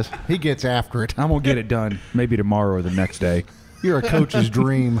 Yeah, he is. He gets after it. I'm going to get it done. Maybe tomorrow or the next day. You're a coach's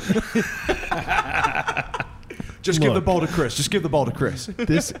dream. Just give the Look. ball to Chris. Just give the ball to Chris.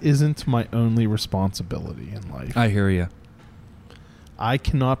 This isn't my only responsibility in life. I hear you. I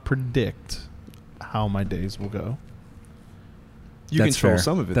cannot predict how my days will go. You That's control fair.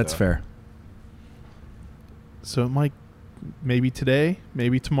 some of it. That's though. fair. So it might, maybe today,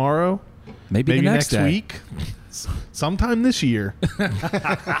 maybe tomorrow, Maybe maybe the next day. week, sometime this year.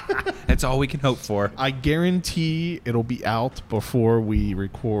 That's all we can hope for. I guarantee it'll be out before we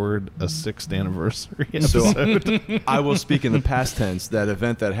record a 6th anniversary So- episode. I will speak in the past tense. That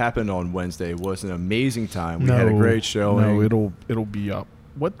event that happened on Wednesday was an amazing time. We had a great showing. No, it'll be up.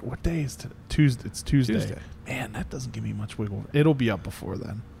 What day is today? Tuesday. It's Tuesday. Tuesday. Man, that doesn't give me much wiggle room. It'll be up before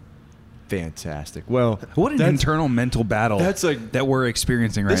then. Fantastic. Well, What an that's- internal mental battle that's like- that we're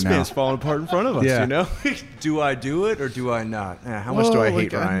experiencing right This now. man's falling apart in front of us. Yeah. You know, do I do it or do I not? How much do Well, I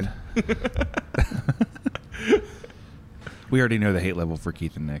hate like, Ryan? We already know the hate level for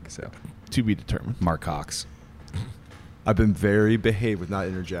Keith and Nick, so. To be determined. Mark Cox. I've been very behaved with not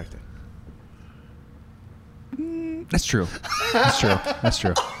interjecting. That's true. That's true. That's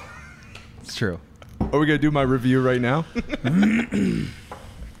true. It's true. Are we gonna do my review right now?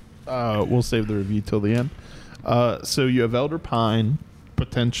 We'll save the review till the end. So you have Elder Pine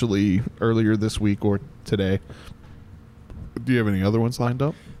potentially earlier this week or today. Do you have any other ones lined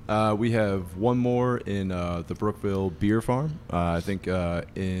up? We have one more in the Brookville Beer Farm. I think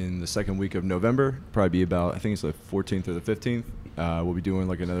in the second week of November, probably be about, I think it's the 14th or the 15th. We'll be doing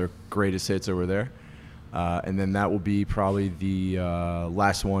like another greatest hits over there. And then that will be probably the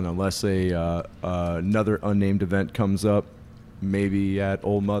last one, unless another unnamed event comes up, maybe at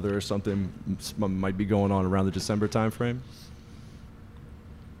Old Mother or something. Might be going on around the December timeframe.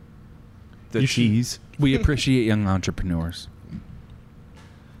 The You should- cheese. We appreciate young entrepreneurs.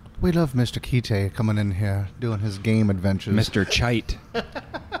 We love Mr. Kite coming in here, doing his game adventures. Mr. Chite.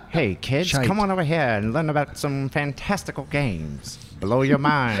 Hey, kids, Shite. come on over here and learn about some fantastical games. Blow your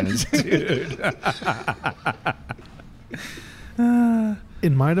minds.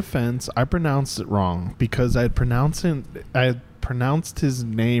 In my defense, I pronounced it wrong because I had pronounced his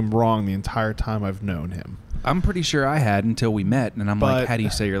name wrong the entire time I've known him. I'm pretty sure I had until we met, and I'm But- like, how do you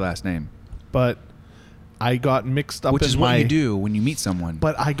say your last name? But I got mixed up Which in is what you do when you meet someone.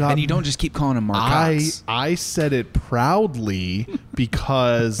 But I got... And you don't just keep calling him Mark I Cox. said it proudly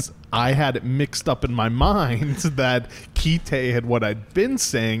because I had it mixed up in my mind that Kite had what I'd been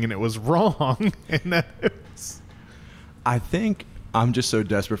saying and it was wrong. And that it was, I think I'm just so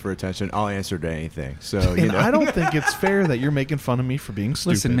desperate for attention. I'll answer to anything. So and I don't think it's fair that you're making fun of me for being stupid.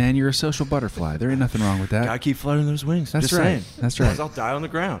 Listen, man, you're a social butterfly. There ain't nothing wrong with that. gotta keep fluttering those wings. That's Just right. saying. That's right. Otherwise I'll die on the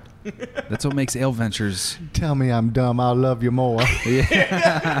ground. That's what makes Ale Ventures. Tell me I'm dumb, I'll love you more.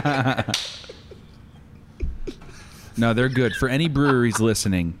 No, they're good. For any breweries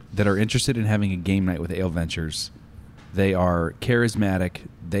listening that are interested in having a game night with Ale Ventures, they are charismatic.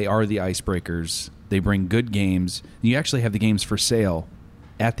 They are the icebreakers. They bring good games. You actually have the games for sale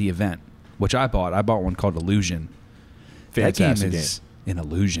at the event, which I bought. I bought one called Illusion. Fantastic that game is an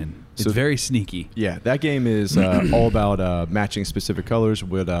illusion. It's So- very sneaky. Yeah, that game is all about matching specific colors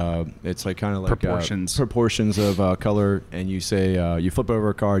with it's like kind of like proportions of color, and you say you flip over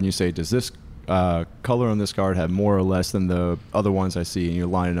a card and you say, does this color on this card have more or less than the other ones I see, and you're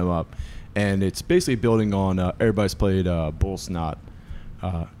lining them up, and it's basically building on everybody's played Bull Snot.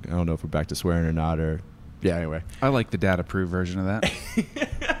 I don't know if we're back to swearing or not, or yeah. Anyway, I like the data-proof version of that.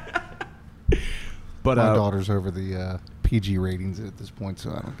 but My daughter's over the PG ratings at this point, so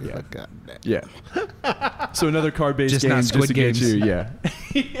I don't give a goddamn. yeah. So another card-based Just game, not Squid just to get Games. you. Yeah,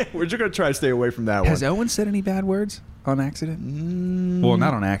 we're just gonna try to stay away from that Has one. Owen said any bad words on accident? Well,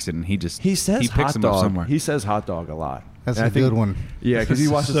 not on accident. He just He says picks hot them up dog. somewhere. He says hot dog a lot. That's And a I think- good one. Yeah, because he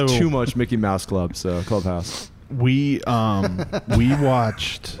watches So- too much Mickey Mouse Clubhouse. we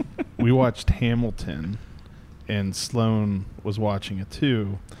watched Hamilton, and Sloane was watching it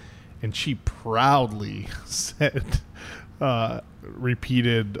too, and she proudly said,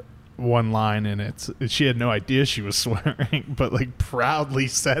 repeated one line in it. She had no idea she was swearing, but like proudly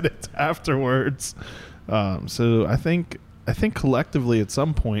said it afterwards. So I think collectively at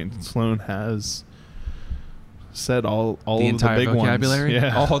some point Sloane has said all The of the entire big vocabulary? ones.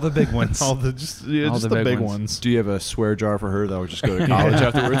 Yeah, All the big ones. all the just the big ones. Do you have a swear jar for her that will just go to college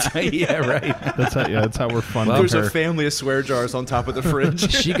afterwards? Yeah, right. That's how we're funding There's her. a family of swear jars on top of the fridge.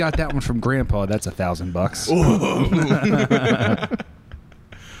 She got that one from Grandpa. That's $1,000.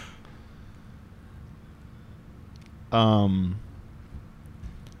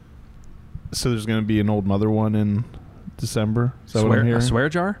 So there's going to be an Old Mother one in December. Is that what I'm A hearing? swear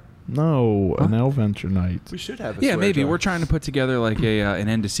jar? No, an Ale Venture night. We should have a Yeah, swear maybe. jar. We're trying to put together like an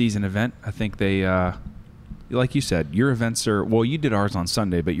end of season event. I think they, like you said, your events are, well, you did ours on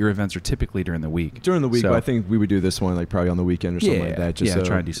Sunday, but your events are typically during the week. During the week, So- but I think we would do this one like probably on the weekend or something Yeah, like that. Just yeah, so,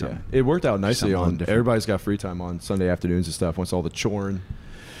 try and do something. It worked out nicely Something a little on. different. Everybody's got free time on Sunday afternoons and stuff. Once all the choring,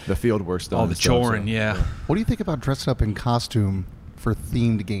 the field work's done. All the and stuff, choring, so- yeah. What do you think about dressing up in costume for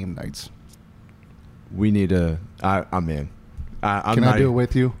themed game nights? We need a. I'm in. I'm Can not I do it even-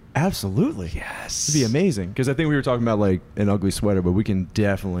 with you? Absolutely. Yes. It'd be amazing because I think we were talking about like an ugly sweater, but we can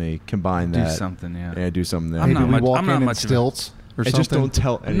definitely combine Do that. something, yeah. Yeah, do something there. I'm Maybe not we much- walk I'm not in much of a- stilts or And something. just don't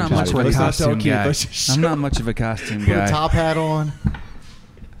tell I'm not anybody. much of a Let's not tell costume Keith. guy. Let's just I'm show- not much of a costume Put a guy. top hat on,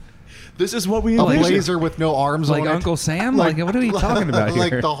 This is what we a envision. blazer with no arms Like on it. Uncle Sam? Like, what are we talking about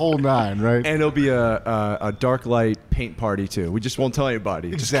Like here? the whole nine, right? And it'll be a dark light paint party too. We just won't tell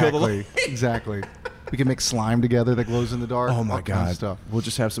anybody. Just kill the light. Exactly. We can make slime together that glows in the dark. Oh my all kinds of god. stuff. We'll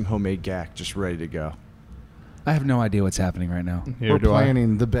just have some homemade gack just ready to go. I have no idea what's happening right now. Here We're do I.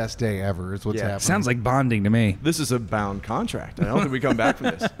 planning the best day ever. Is what's Yeah. happening. Sounds like bonding to me. This is a bound contract. I don't think we come back from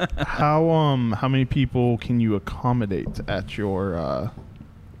this. How many people can you accommodate at your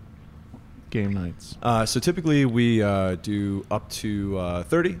game nights? So typically we do up to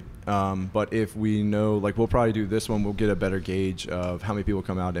 30. But if we know, like we'll probably do this one, we'll get a better gauge of how many people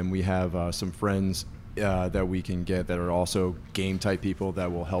come out, and we have some friends that we can get that are also game type people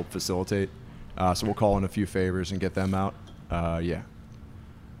that will help facilitate. So we'll call in a few favors and get them out. Yeah.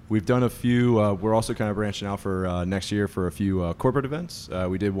 We've done a few. We're also kind of branching out for next year for a few corporate events.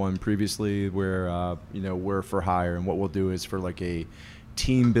 We did one previously where we're for hire, and what we'll do is for like a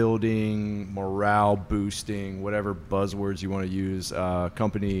team building, morale boosting, whatever buzzwords you want to use.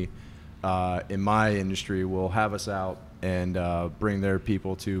 Company in my industry will have us out and bring their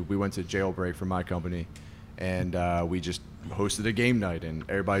people to. We went to Jailbreak for my company, and we just hosted a game night, and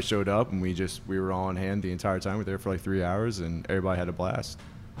everybody showed up, and we were all on hand the entire time. We were there for like 3 hours, and everybody had a blast.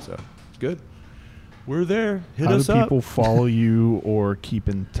 So it's good. We're there. Hit How us do up. people follow you or keep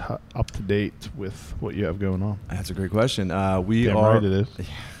up to date with what you have going on? That's a great question. We Damn are. right it is.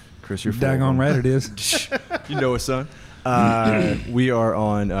 Chris, you're Daggone right it is. You know it, son. We are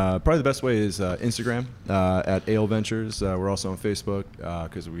on, probably the best way is Instagram at Ale Ventures. We're also on Facebook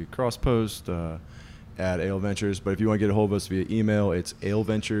because we cross-post at Ale Ventures. But if you want to get a hold of us via email, it's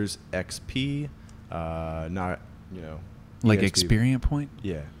aleventuresxp, not, Like EXP. Experience Point?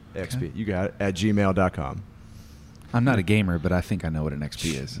 Yeah, XP. Okay. You got it, at gmail.com. I'm not a gamer, but I think I know what an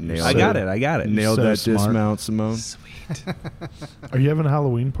XP is. Nailed I it. got it. Nailed so that smart. dismount, Simone. Sweet. Are you having a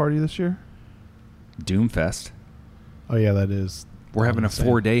Halloween party this year? Doomfest. Oh yeah, that is. We're having a Insane.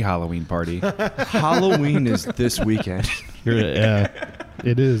 4-day Halloween party. Halloween is this weekend. Yeah,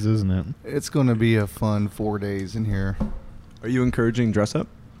 it is, isn't it? It's going to be a fun 4 days in here. Are you encouraging dress up?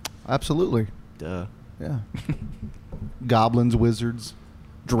 Absolutely. Duh. Yeah. Goblins, wizards,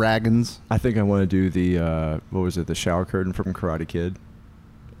 dragons. I think I want to do the what was it? The shower curtain from Karate Kid.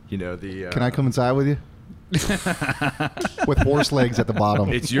 You know the. Can I come inside with you? With horse legs at the bottom.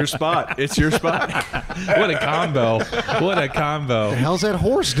 It's your spot. It's your spot. What a combo. What a combo. the hell's that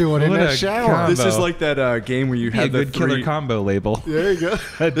horse doing in What that a shower? combo. This is like that game where you Be a have the good killer three. combo label. There you go.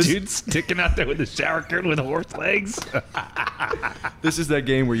 A dude sticking out there with a shower curtain with horse legs. This is that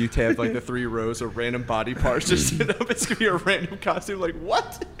game where you have like the 3 rows of random body parts just set up. It's gonna be a random costume. Like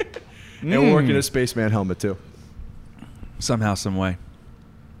what? And we're working a spaceman helmet too. Somehow, some way.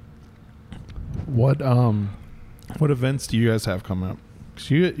 What events do you guys have coming up? 'Cause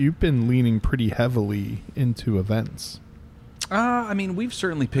you've been leaning pretty heavily into events. I mean, we've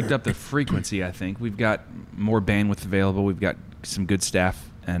certainly picked up the frequency, I think. We've got more bandwidth available. We've got some good staff.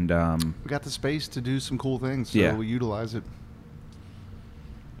 And We got the space to do some cool things, so Yeah. we utilize it.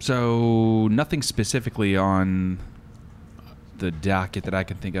 so nothing specifically on the docket that I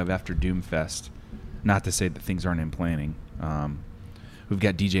can think of after Doomfest. Not to say that things aren't in planning. We've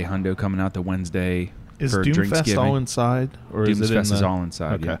got DJ Hundo coming out the Wednesday Is for Doomfest all Drinksgiving. inside, or is it in Doomfest the... is all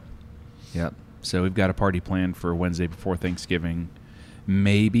inside. Okay. Yeah. Yep. So we've got a party planned for Wednesday before Thanksgiving.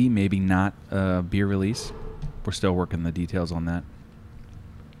 Maybe not a beer release. We're still working the details on that.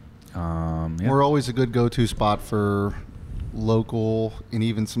 Yeah. We're always a good go-to spot for local and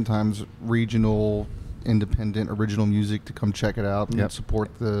even sometimes regional, independent, original music to come check it out and Yep. support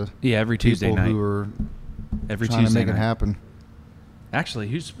the Yeah, every Tuesday people night. who are Every trying Tuesday to make night. it happen. Actually,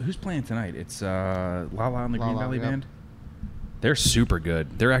 who's playing tonight? It's La La and the La Green La, Valley yep. Band. They're super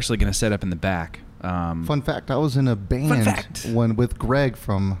good. They're actually going to set up in the back. Fun fact, I was in a band fact. with Greg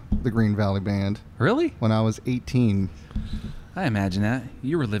from the Green Valley Band Really? when I was 18. I imagine that.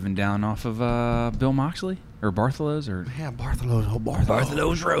 You were living down off of Bill Moxley or Barthelow's or Yeah, Barthelow's. Oh,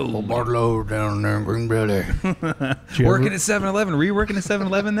 Barthelow's Road. Oh, Bartholow down there in Green Valley. you Working ever- at 7-Eleven. Were you working at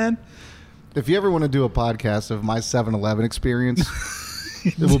 7-Eleven then? If you ever want to do a podcast of my 7-Eleven experience,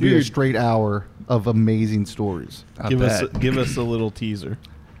 it will be a Dude. straight hour of amazing stories. Give us a little teaser.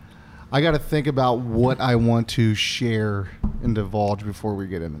 I got to think about what I want to share and divulge before we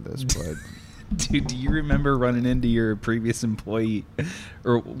get into this, but Dude, do you remember running into your previous employee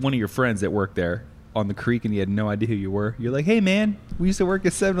or one of your friends that worked there on the creek and he had no idea who you were? You're like, hey, man, we used to work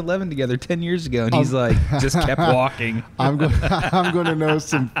at 7-Eleven together 10 years ago. And he's like, just kept walking. I'm going to know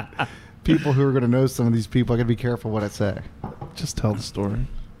some people who are going to know some of these people. I got to be careful what I say. Just tell the story.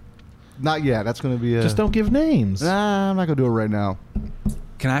 Not yet. That's going to be a... Just don't give names. Nah, I'm not going to do it right now.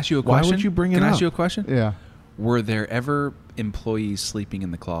 Can I ask you a Why question? would you bring it Can I up? ask you a question? Yeah. Were there ever employees sleeping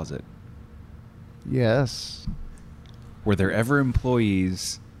in the closet? Yes. Were there ever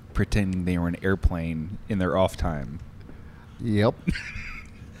employees pretending they were an airplane in their off time? Yep.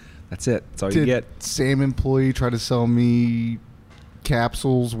 That's it. That's all you get. Same employee try to sell me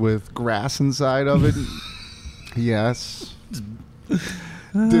capsules with grass inside of it? Yes.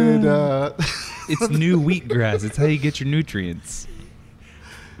 Did It's new wheatgrass. It's how you get your nutrients.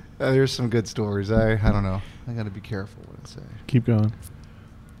 there's some good stories. I don't know. I got to be careful what I say. Keep going.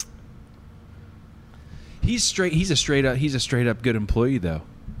 He's a straight up good employee though.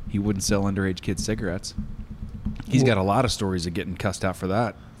 He wouldn't sell underage kids cigarettes. He's got a lot of stories of getting cussed out for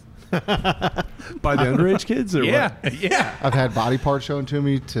that. By the underage kids, or Yeah, what? yeah. I've had body parts shown to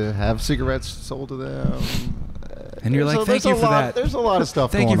me to have cigarettes sold to them. And you're like, There's thank you for that. There's a lot of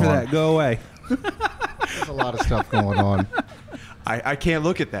stuff Thank going you for on. that. Go away. There's a lot of stuff going on. I can't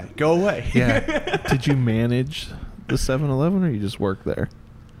look at that. Go away. Yeah. Did you manage the 7-Eleven, or you just worked there?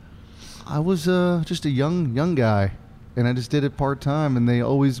 I was just a young guy, and I just did it part time, and they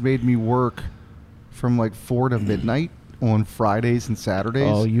always made me work from like 4 to midnight on Fridays and Saturdays.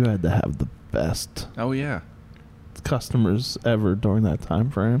 Oh, you had to have the best Oh yeah. customers ever during that time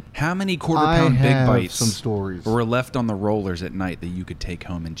frame. How many quarter I pound big have bites some stories. were left on the rollers at night that you could take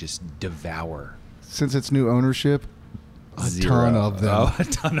home and just devour? Since it's new ownership, a Zero. ton of them. Oh, a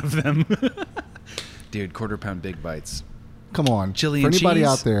ton of them. Dude, quarter pound big bites. Come on. Chili for and anybody cheese?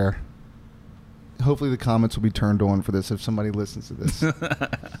 out there, hopefully the comments will be turned on for this if somebody listens to this.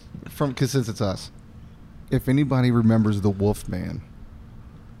 Because since it's us. If anybody remembers the Wolfman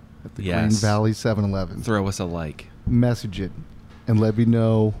at the Green Yes. Valley 7-Eleven, Throw us a like. message it and let me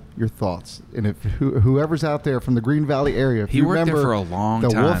know your thoughts. And if whoever's out there from the Green Valley area, if He you worked there remember for a long the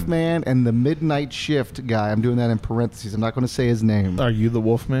time. Wolfman and the Midnight Shift guy, I'm doing that in parentheses. I'm not going to say his name. Are you the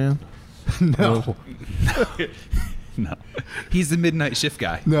Wolfman? No. No. He's the midnight shift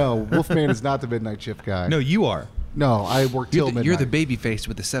guy. No, Wolfman is not the Midnight Shift guy. No, you are. No, I work till midnight. You're the baby face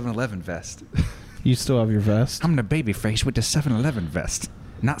with the 7-Eleven vest. You still have your vest? I'm the baby face with the 7-Eleven vest.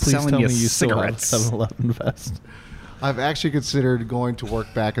 Not Please selling tell you me you cigarettes. still have a 7-Eleven vest. I've actually considered going to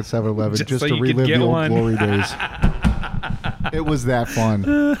work back at 7-Eleven Just just so to you could relive get the old one. glory days. It was that fun.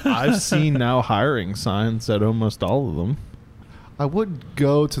 I've seen now hiring signs at almost all of them. I would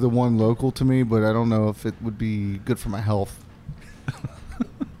go to the one local to me, but I don't know if it would be good for my health.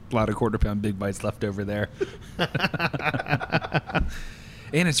 A lot of quarter pound big bites left over there.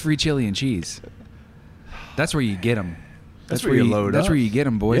 And it's free chili and cheese. That's where you get them. That's where you load That's up. where you get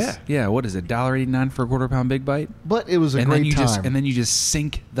them, boys. Yeah. Yeah. What is it? $1.89 for a quarter pound big bite. But it was a and great then you time. and then you just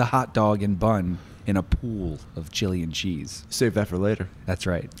sink the hot dog and bun in a pool of chili and cheese. Save that for later. That's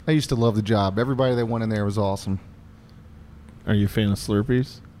right. I used to love the job. Everybody that went in there was awesome. Are you a fan of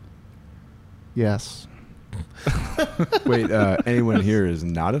Slurpees? Yes. Wait, anyone here is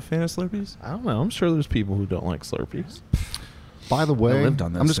not a fan of Slurpees? I don't know. I'm sure there's people who don't like Slurpees. By the way, lived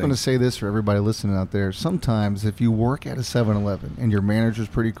on those I'm just going to things. say this for everybody listening out there. Sometimes if you work at a 7-Eleven and your manager's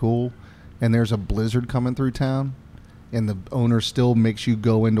pretty cool and there's a blizzard coming through town and the owner still makes you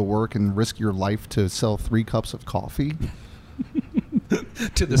go into work and risk your life to sell 3 cups of coffee,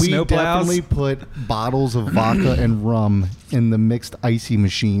 To the we snowplows. definitely put bottles of vodka and rum in the mixed icy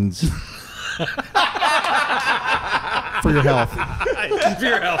machines. For your health. For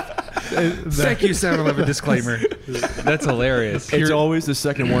your health. Thank you, 7-Eleven disclaimer. That's hilarious. It's always the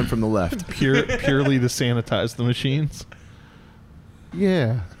second one from the left. Purely to sanitize the machines.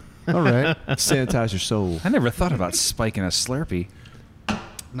 Yeah. All right. Sanitize your soul. I never thought about spiking a Slurpee.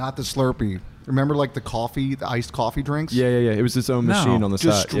 Not the Slurpee. Remember like the coffee, the iced coffee drinks? Yeah, yeah, yeah. It was its own No, machine on the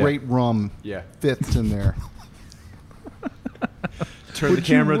Just side. straight rum. Yeah. Fifths in there. Turn the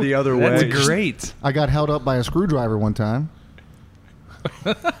camera the other That's way. great. I got held up by a screwdriver one time.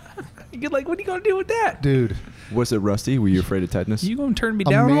 You're like, what are you going to do with that? Dude, Was it rusty? Were you afraid of tetanus? You going to turn me a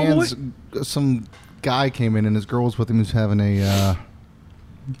down, old boy? man's, some guy came in and his girl was with him who's having a,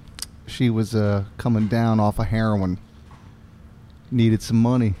 she was coming down off of heroin. Needed some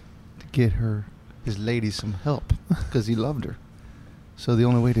money to get his lady some help because he loved her. So the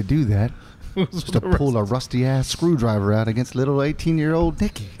only way to do that was to pull a rusty-ass screwdriver out against little 18-year-old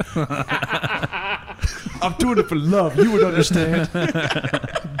Nicky. I'm doing it for love. You would understand.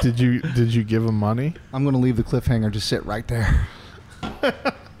 Did you give him money? I'm going to leave the cliffhanger just sit right there.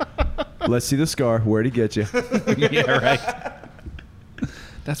 Let's see the scar. Where'd he get you? Yeah, right.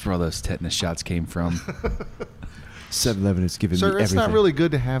 That's where all those tetanus shots came from. 7-Eleven is giving me Sir, everything. it's not really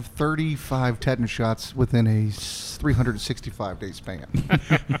good to have 35 tetanus shots within a 365-day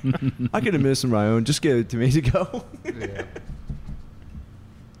span. I can administer my own. Just give it to me to go. Yeah.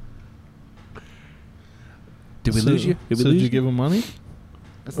 Did we lose you? Did we Did lose you give him money?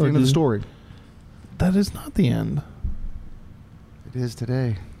 That's the Or end of the did- story. That is not the end. It is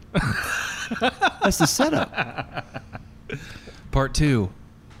today. That's the setup. Part 2.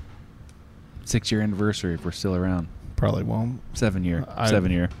 6-year anniversary if we're still around. Probably won't. 7 year.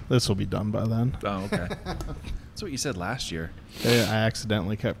 7 year. This will be done by then. Oh, okay. That's what you said last year. I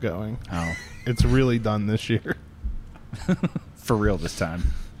accidentally kept going. Oh. It's really done this year. For real this time.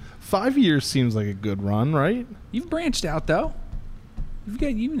 5 years seems like a good run, right? You've branched out though. You've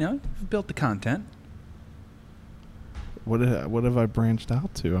got, you've built the content. What have I branched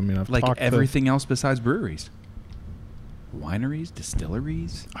out to? I mean, I've Like talked to- everything else besides breweries. Wineries,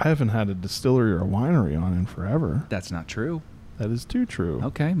 distilleries. I haven't had a distillery or a winery on in forever. That's not true. That is too true.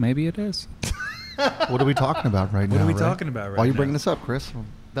 Okay, maybe it is. What are we talking about right now? What are we Ray? talking about right Why are you now? bringing this up, Chris?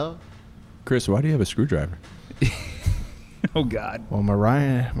 Duh. Chris, why do you have a screwdriver? Oh God. Well,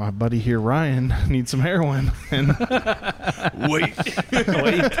 my buddy here, Ryan, needs some heroin. And Wait.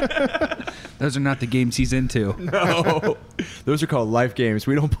 Those are not the games he's into. No. Those are called life games.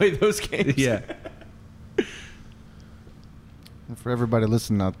 We don't play those games. Yeah. And for everybody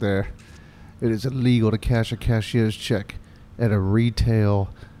listening out there, it is illegal to cash a cashier's check at a retail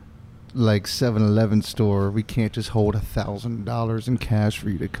like 7-Eleven store. We can't just hold $1,000 in cash for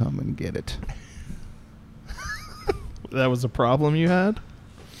you to come and get it. That was a problem you had?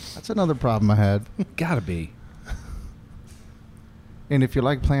 That's another problem I had. Gotta be. And if you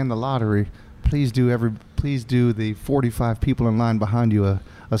like playing the lottery, please do the 45 people in line behind you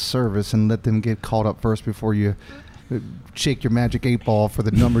a service and let them get called up first before you shake your magic 8-ball for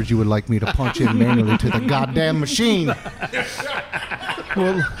the numbers you would like me to punch in manually to the goddamn machine.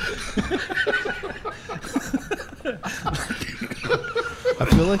 Well, I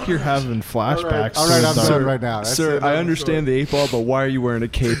feel like you're having flashbacks. All right, I'm to done right now. That's Sir, it. I understand the 8-ball, but why are you wearing a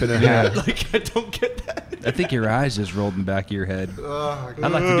cape and a hat? Like, I don't get that. I think your eyes just rolled in the back of your head. Oh, I'd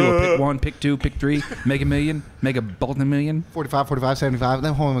like to do a pick 1, pick 2, pick 3, Mega Million, Mega Multi-Million. 45, 45, 75.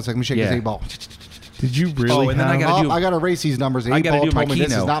 Then hold on one second. Let me shake Yeah. this 8-ball. Did you really? Oh, and then I have- gotta do- I got to erase these numbers. The I gotta 8-ball do my told me this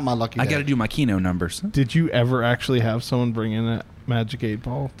is Keno. not my lucky day. I gotta do my Keno numbers. Did you ever actually have someone bring in a magic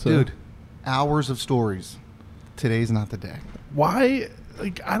 8-ball? Dude, hours of stories. Today's not the day. Why?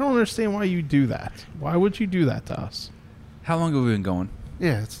 Like, I don't understand why you do that. Why would you do that to us? How long have we been going?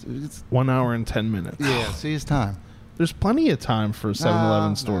 Yeah, it's 1 hour and 10 minutes. yeah. See, it's time. There's plenty of time for 7-Eleven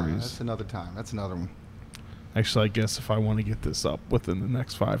Nah, stories. that's another time. That's another one. Actually, I guess if I want to get this up within the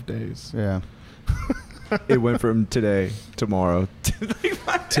next 5 days. Yeah. It went from today, tomorrow,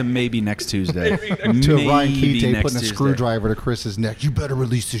 To maybe next Tuesday. To Ryan Maybe Keite next putting a Tuesday. screwdriver to Chris's neck. You better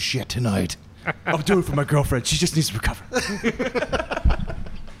release this shit tonight. I'll do it for my girlfriend. She just needs to recover.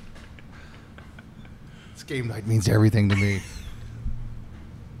 This game night means everything to me.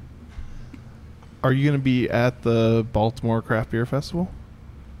 Are you going to be at the Baltimore Craft Beer Festival?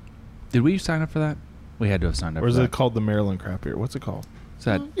 Did we sign up for that? We had to have signed up Or is for it that. called the Maryland Craft Beer? What's it called? Is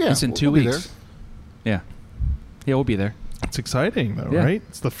that, Yeah, it's in we'll 2 be weeks. Yeah. Yeah, we'll be there. It's exciting, though, Yeah. right?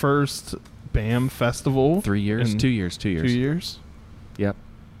 It's the first BAM festival. 3 years? in 2 years. 2 years. 2 years? Yep.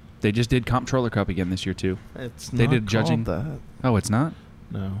 They just did Comptroller Cup again this year, too. It's They not did judging. called that. Oh, it's not?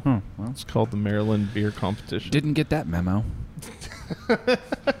 No. Oh, well. It's called the Maryland Beer Competition. Didn't get that memo.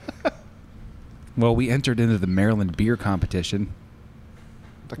 Well, we entered into the Maryland Beer Competition,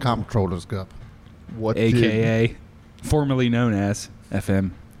 The Comptroller's Cup. What did- a.k.a. formerly known as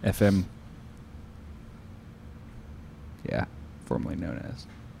FM. Yeah, formerly known as.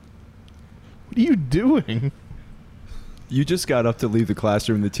 What are you doing? You just got up to leave the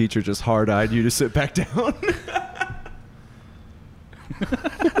classroom. The teacher just hard-eyed you to sit back down.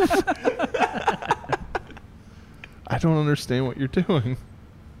 I don't understand what you're doing.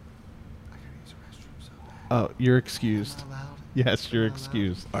 Oh, you're excused. Yes, you're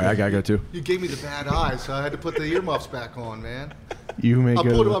excused. All right, I gotta go too. You gave me the bad eye, so I had to put the earmuffs back on, man. You may I go.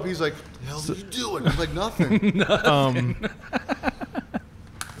 pulled to him up. He's like, "The hell are you doing?" I'm like, "Nothing."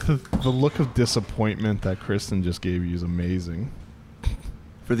 The look of disappointment that Kristen just gave you is amazing.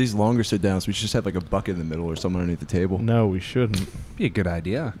 For these longer sit-downs, we should just have like a bucket in the middle or something underneath the table. No, we shouldn't. Be a good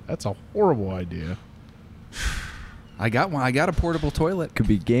idea. That's a horrible idea. I got one. I got a portable toilet. Could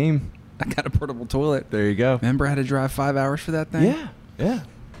be game. I got a portable toilet. There you go. Remember I had to drive 5 hours for that thing? Yeah.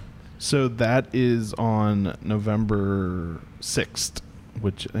 So that is on November 6th,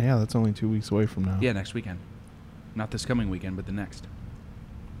 which, yeah, that's only 2 weeks away from now. Yeah, next weekend. Not this coming weekend, but the next.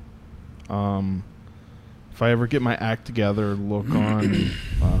 If I ever get my act together, look on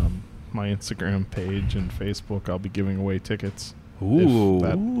my Instagram page and Facebook. I'll be giving away tickets. Ooh. If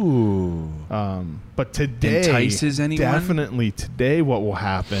that- Ooh. But today, Entices anyone? definitely today, what will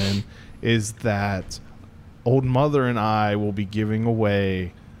happen is that Old Mother and I will be giving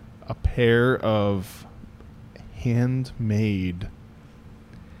away a pair of handmade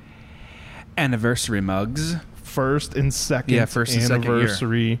Anniversary mugs. first and second, Yeah, first and second year.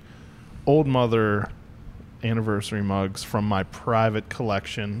 anniversary Old Mother anniversary mugs from my private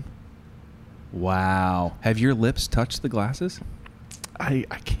collection. Wow. Have your lips touched the glasses? I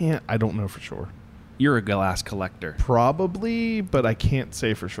can't. I don't know for sure. You're a glass collector. Probably, but I can't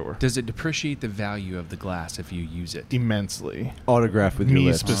say for sure. Does it depreciate the value of the glass if you use it? Immensely. Autograph with your Me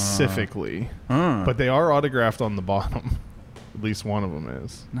lips. specifically. Huh. But they are autographed on the bottom. At least one of them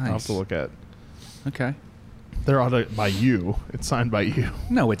is. I'll have Nice. to look at. Okay. They're by you. It's signed by you.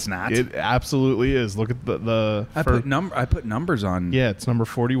 No, it's not. It absolutely is. Look at the I put numbers on. Yeah, it's number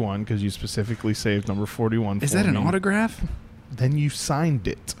 41 because you specifically saved number 41 Is for that an me. autograph? Then you signed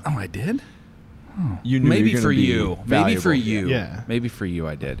it. Oh, I did? You knew Maybe you were for gonna be you. Maybe valuable. for you. Yeah. Maybe for you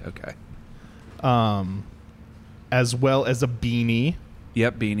I did. Okay. As well as a beanie,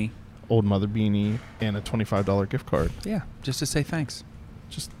 Yep, beanie. Old Mother beanie, and a $25 gift card. Yeah, just to say thanks.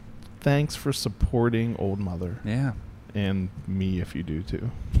 Just thanks for supporting Old Mother Yeah. and me if you do too,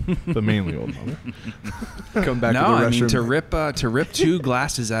 but mainly old mother. Come back No, to the I mean restroom. to rip 2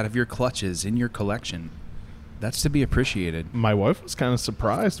 glasses out of your clutches in your collection. That's to be appreciated. My wife was kind of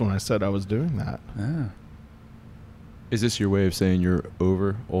surprised when I said I was doing that. Ah. Is this your way of saying you're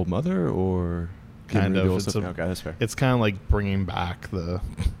over old mother, or Kind getting rid of. old stuff? Okay, that's fair. It's kind of like bringing back the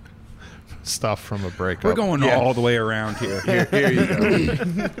stuff from a breakup. We're going Yeah. all the way around here. Here you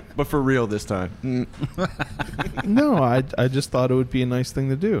go. But for real this time. No, I just thought it would be a nice thing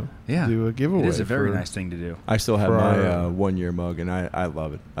to do. Yeah. Do a giveaway. It is a very for- nice thing to do. I still have For my our- 1-year mug, and I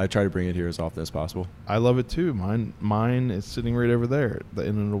love it. I try to bring it here as often as possible. I love it too. Mine is sitting right over there,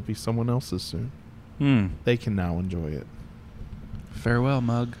 and it'll be someone else's soon. They can now enjoy it. Farewell,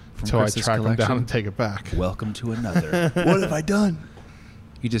 mug. From Until I Chris's track them collection. down and take it back. Welcome to another. What have I done?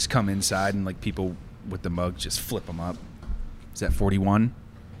 You just come inside and like people with the mug just flip them up. Is that 41?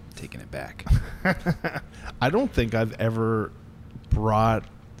 Taking it back. I don't think I've ever brought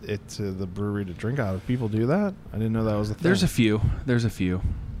it to the brewery to drink out of. People do that? I didn't know that was a thing. There's a few. There's a few.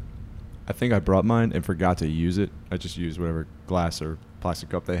 I think I brought mine and forgot to use it. I just used whatever glass or plastic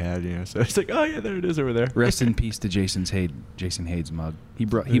cup they had, So it's like, oh yeah, there it is over there. Rest in peace to Jason Haydes' mug. He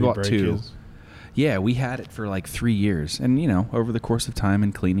Did bought break 2. his? Yeah, we had it for like 3 years, and over the course of time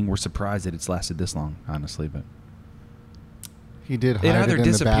and cleaning, we're surprised that it's lasted this long, honestly. But He did It hide either it in the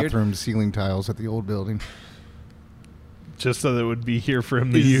disappeared- bathroom ceiling tiles at the old building. Just so that it would be here for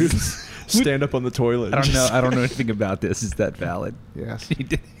him to use. Stand up on the toilet. I don't know anything about this. Is that valid? Yes. He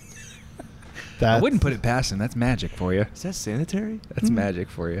did. I That's- wouldn't put it past him. That's magic for you. Is that sanitary? That's magic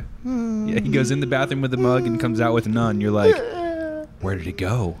for you. Yeah, he goes in the bathroom with the mug and comes out with none. You're like, where did it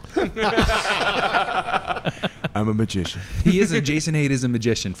go? I'm a magician. He is Jason Hayde is a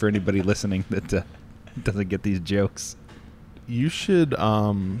magician. For anybody listening that doesn't get these jokes, You should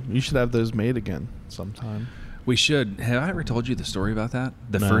have those made again sometime. we should. Have I ever told you the story about that?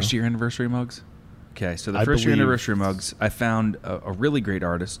 The No. first year anniversary mugs. Okay, so the I first year believe- anniversary mugs, I found a really great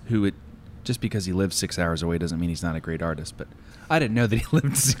artist who just because he lives 6 hours away doesn't mean he's not a great artist. But I didn't know that he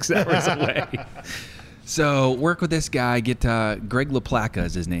lived 6 hours away. So work with this guy. Get Greg LaPlaca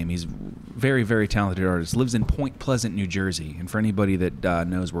is his name. He's very, very talented artist. Lives in Point Pleasant, New Jersey. And for anybody that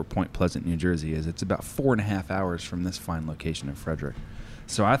knows where Point Pleasant, New Jersey is, it's about 4.5 hours from this fine location in Frederick.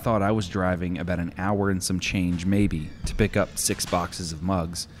 So I thought I was driving about an hour and some change, maybe, to pick up 6 boxes of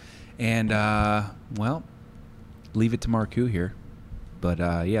mugs. And, leave it to Marcoux here. But,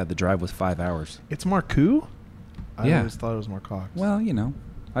 the drive was 5 hours. It's Marcoux? I Yeah. always thought it was Marcoux. Well,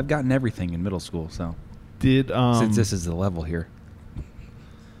 I've gotten everything in middle school, so Did since this is the level here.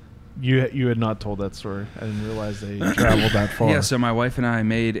 you had not told that story? I didn't realize they traveled that far. Yeah, so my wife and I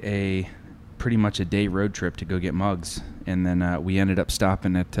made pretty much a day road trip to go get mugs, and then we ended up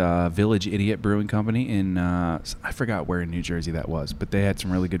stopping at Village Idiot Brewing Company in I forgot where in New Jersey that was, but they had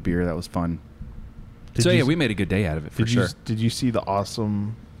some really good beer. That was fun. Did So you yeah, s- we made a good day out of it for Did sure. Did you see the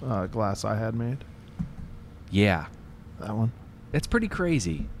awesome glass I had made? Yeah, That one. that's pretty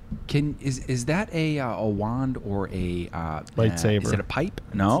crazy. Is that a wand or a Lightsaber. Is it a pipe?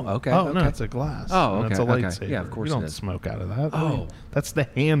 No. Okay. Oh okay. no, it's a glass. Oh, And it's a okay, okay. lightsaber. Yeah, of course You it don't is. smoke out of that. Oh. That's the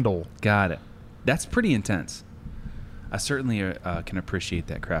handle. Got it. That's pretty intense. I certainly can appreciate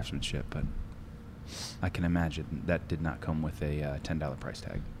that craftsmanship, but I can imagine that did not come with a $10 price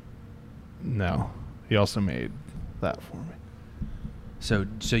tag. No, he also made that for me.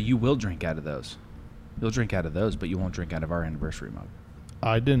 So you will drink out of those. You'll drink out of those, but you won't drink out of our anniversary mug.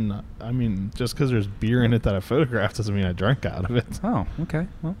 I didn't. I mean, just because there's beer in it that I photographed doesn't mean I drank out of it. Oh, okay.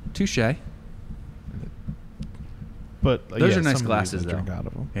 Well, touche. But Those are nice some of these glasses, I drink though. out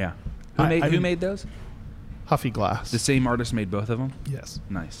of them. Yeah. I Who mean- made those? Huffy Glass. The same artist made both of them? Yes.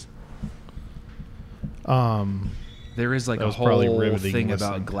 Nice. Um, There is like That a was probably whole riveting thing listening.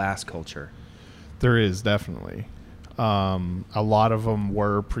 about glass culture. there is definitely. A lot of them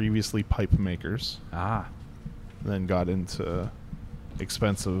were previously pipe makers, Ah. then got into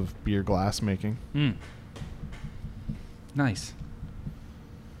expensive beer glass making. Nice.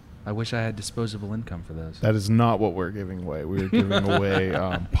 I wish I had disposable income for those. That is not what we're giving away. We are giving away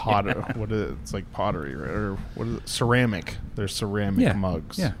what is it? It's like pottery, right? Or what is it? Ceramic. They're ceramic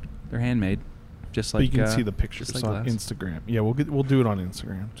mugs. Yeah, they're handmade, just But like you can see the pictures just like on glass. Instagram. Yeah, we'll do it on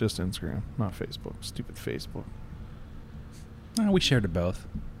Instagram. Just Instagram, not Facebook. Stupid Facebook. We shared it both.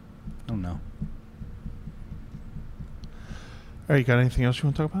 I don't know. All right, you got anything else you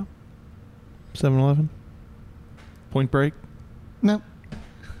want to talk about? 7-Eleven? Point Break? No.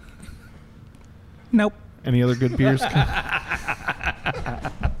 Nope. Any other good beers?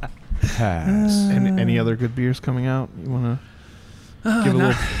 Pass. Any other good beers coming out? You want to Give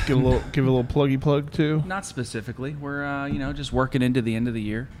a little pluggy plug too. Not specifically. We're just working into the end of the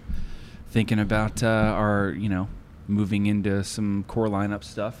year, thinking about our moving into some core lineup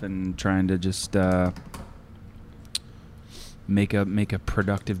stuff and trying to just make a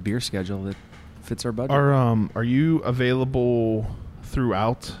productive beer schedule that fits our budget. Are you available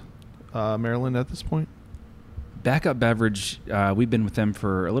throughout Maryland at this point? Backup Beverage, we've been with them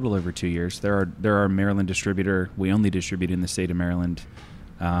for a little over 2 years. They're our Maryland distributor. We only distribute in the state of Maryland.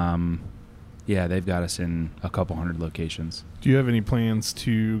 They've got us in a couple hundred locations. Do you have any plans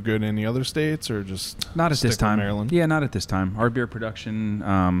to go to any other states or just not at stick this time? with Maryland? Yeah, not at this time. Our beer production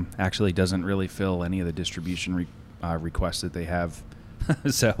actually doesn't really fill any of the distribution requests that they have.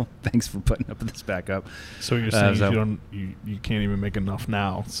 So thanks for putting up with this backup. So you're saying you can't even make enough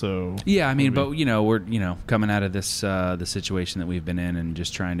now. So yeah, I mean, but we're coming out of this the situation that we've been in and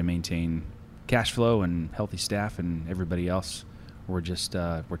just trying to maintain cash flow and healthy staff and everybody else. We're just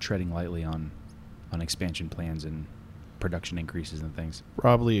we're treading lightly on expansion plans and production increases and things.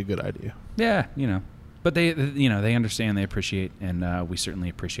 Probably a good idea. Yeah, but they they understand, they appreciate, and we certainly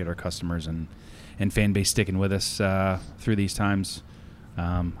appreciate our customers and fan base sticking with us through these times.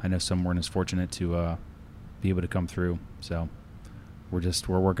 I know some weren't as fortunate to be able to come through, so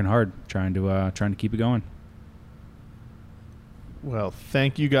we're working hard trying to keep it going. Well,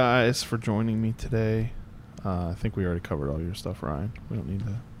 thank you guys for joining me today. I think we already covered all your stuff, Ryan. We don't need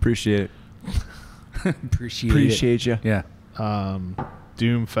to. Appreciate it. Appreciate you. Yeah.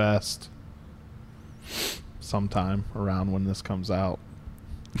 Doomfest sometime around when this comes out.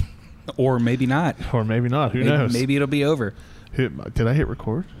 Or maybe not. Or maybe not. Who knows? Maybe it'll be over. Did I hit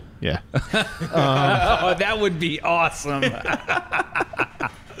record? Yeah. Oh, that would be awesome.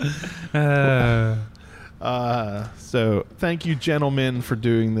 So thank you, gentlemen, for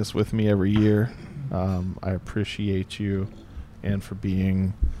doing this with me every year. I appreciate you and for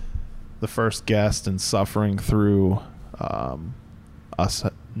being the first guest and suffering through us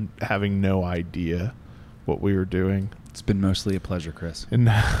having no idea what we were doing. It's been mostly a pleasure, Chris.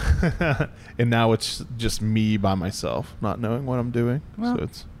 And now it's just me by myself, not knowing what I'm doing. Well, so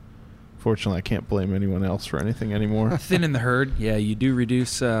it's fortunately I can't blame anyone else for anything anymore. Thin in the herd. Yeah, you do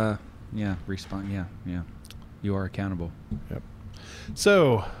reduce. Respawn. Yeah. You are accountable. Yep.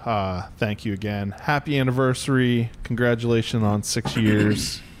 So thank you again. Happy anniversary. Congratulations on 6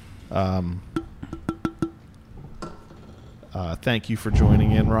 years. Thank you for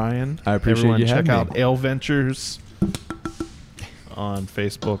joining in, Ryan. I appreciate Everyone you check having out me. Ale Ventures on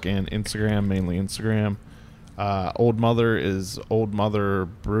Facebook and Instagram, mainly Instagram. Old Mother is Old Mother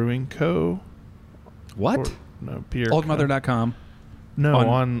Brewing Co. What? No, Pierre. Oldmother.com. No,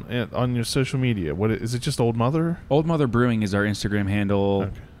 on your social media. What is it? Just Old Mother? Old Mother Brewing is our Instagram handle.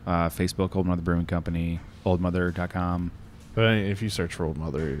 Okay. Facebook, Old Mother Brewing Company. Oldmother.com. But if you search for Old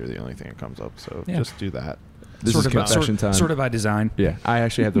Mother, you're the only thing that comes up. So Yeah. just do that. This is confession time. Sort of by design. Yeah, I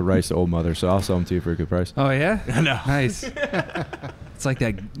actually have the rights to Old Mother, so I'll sell them to you for a good price. Oh yeah. No. Nice. It's like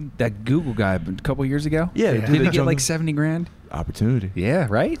that Google guy a couple years ago. Yeah, Did he get like $70,000? Opportunity. Yeah.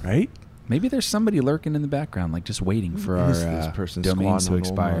 Right. Right? Maybe there's somebody lurking in the background, like just waiting for This our person's domains to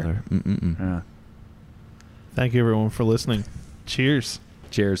squatting on Old expire. Mother. Yeah. Thank you, everyone, for listening. Cheers.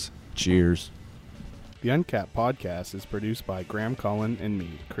 Cheers. Cheers. The Uncapped Podcast is produced by Graham Cullen and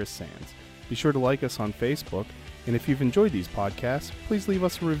me, Chris Sands. Be sure to like us on Facebook, and if you've enjoyed these podcasts, please leave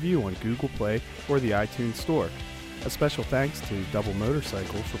us a review on Google Play or the iTunes Store. A special thanks to Double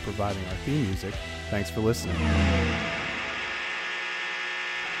Motorcycle for providing our theme music. Thanks for listening.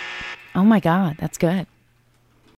 Oh my God, that's good.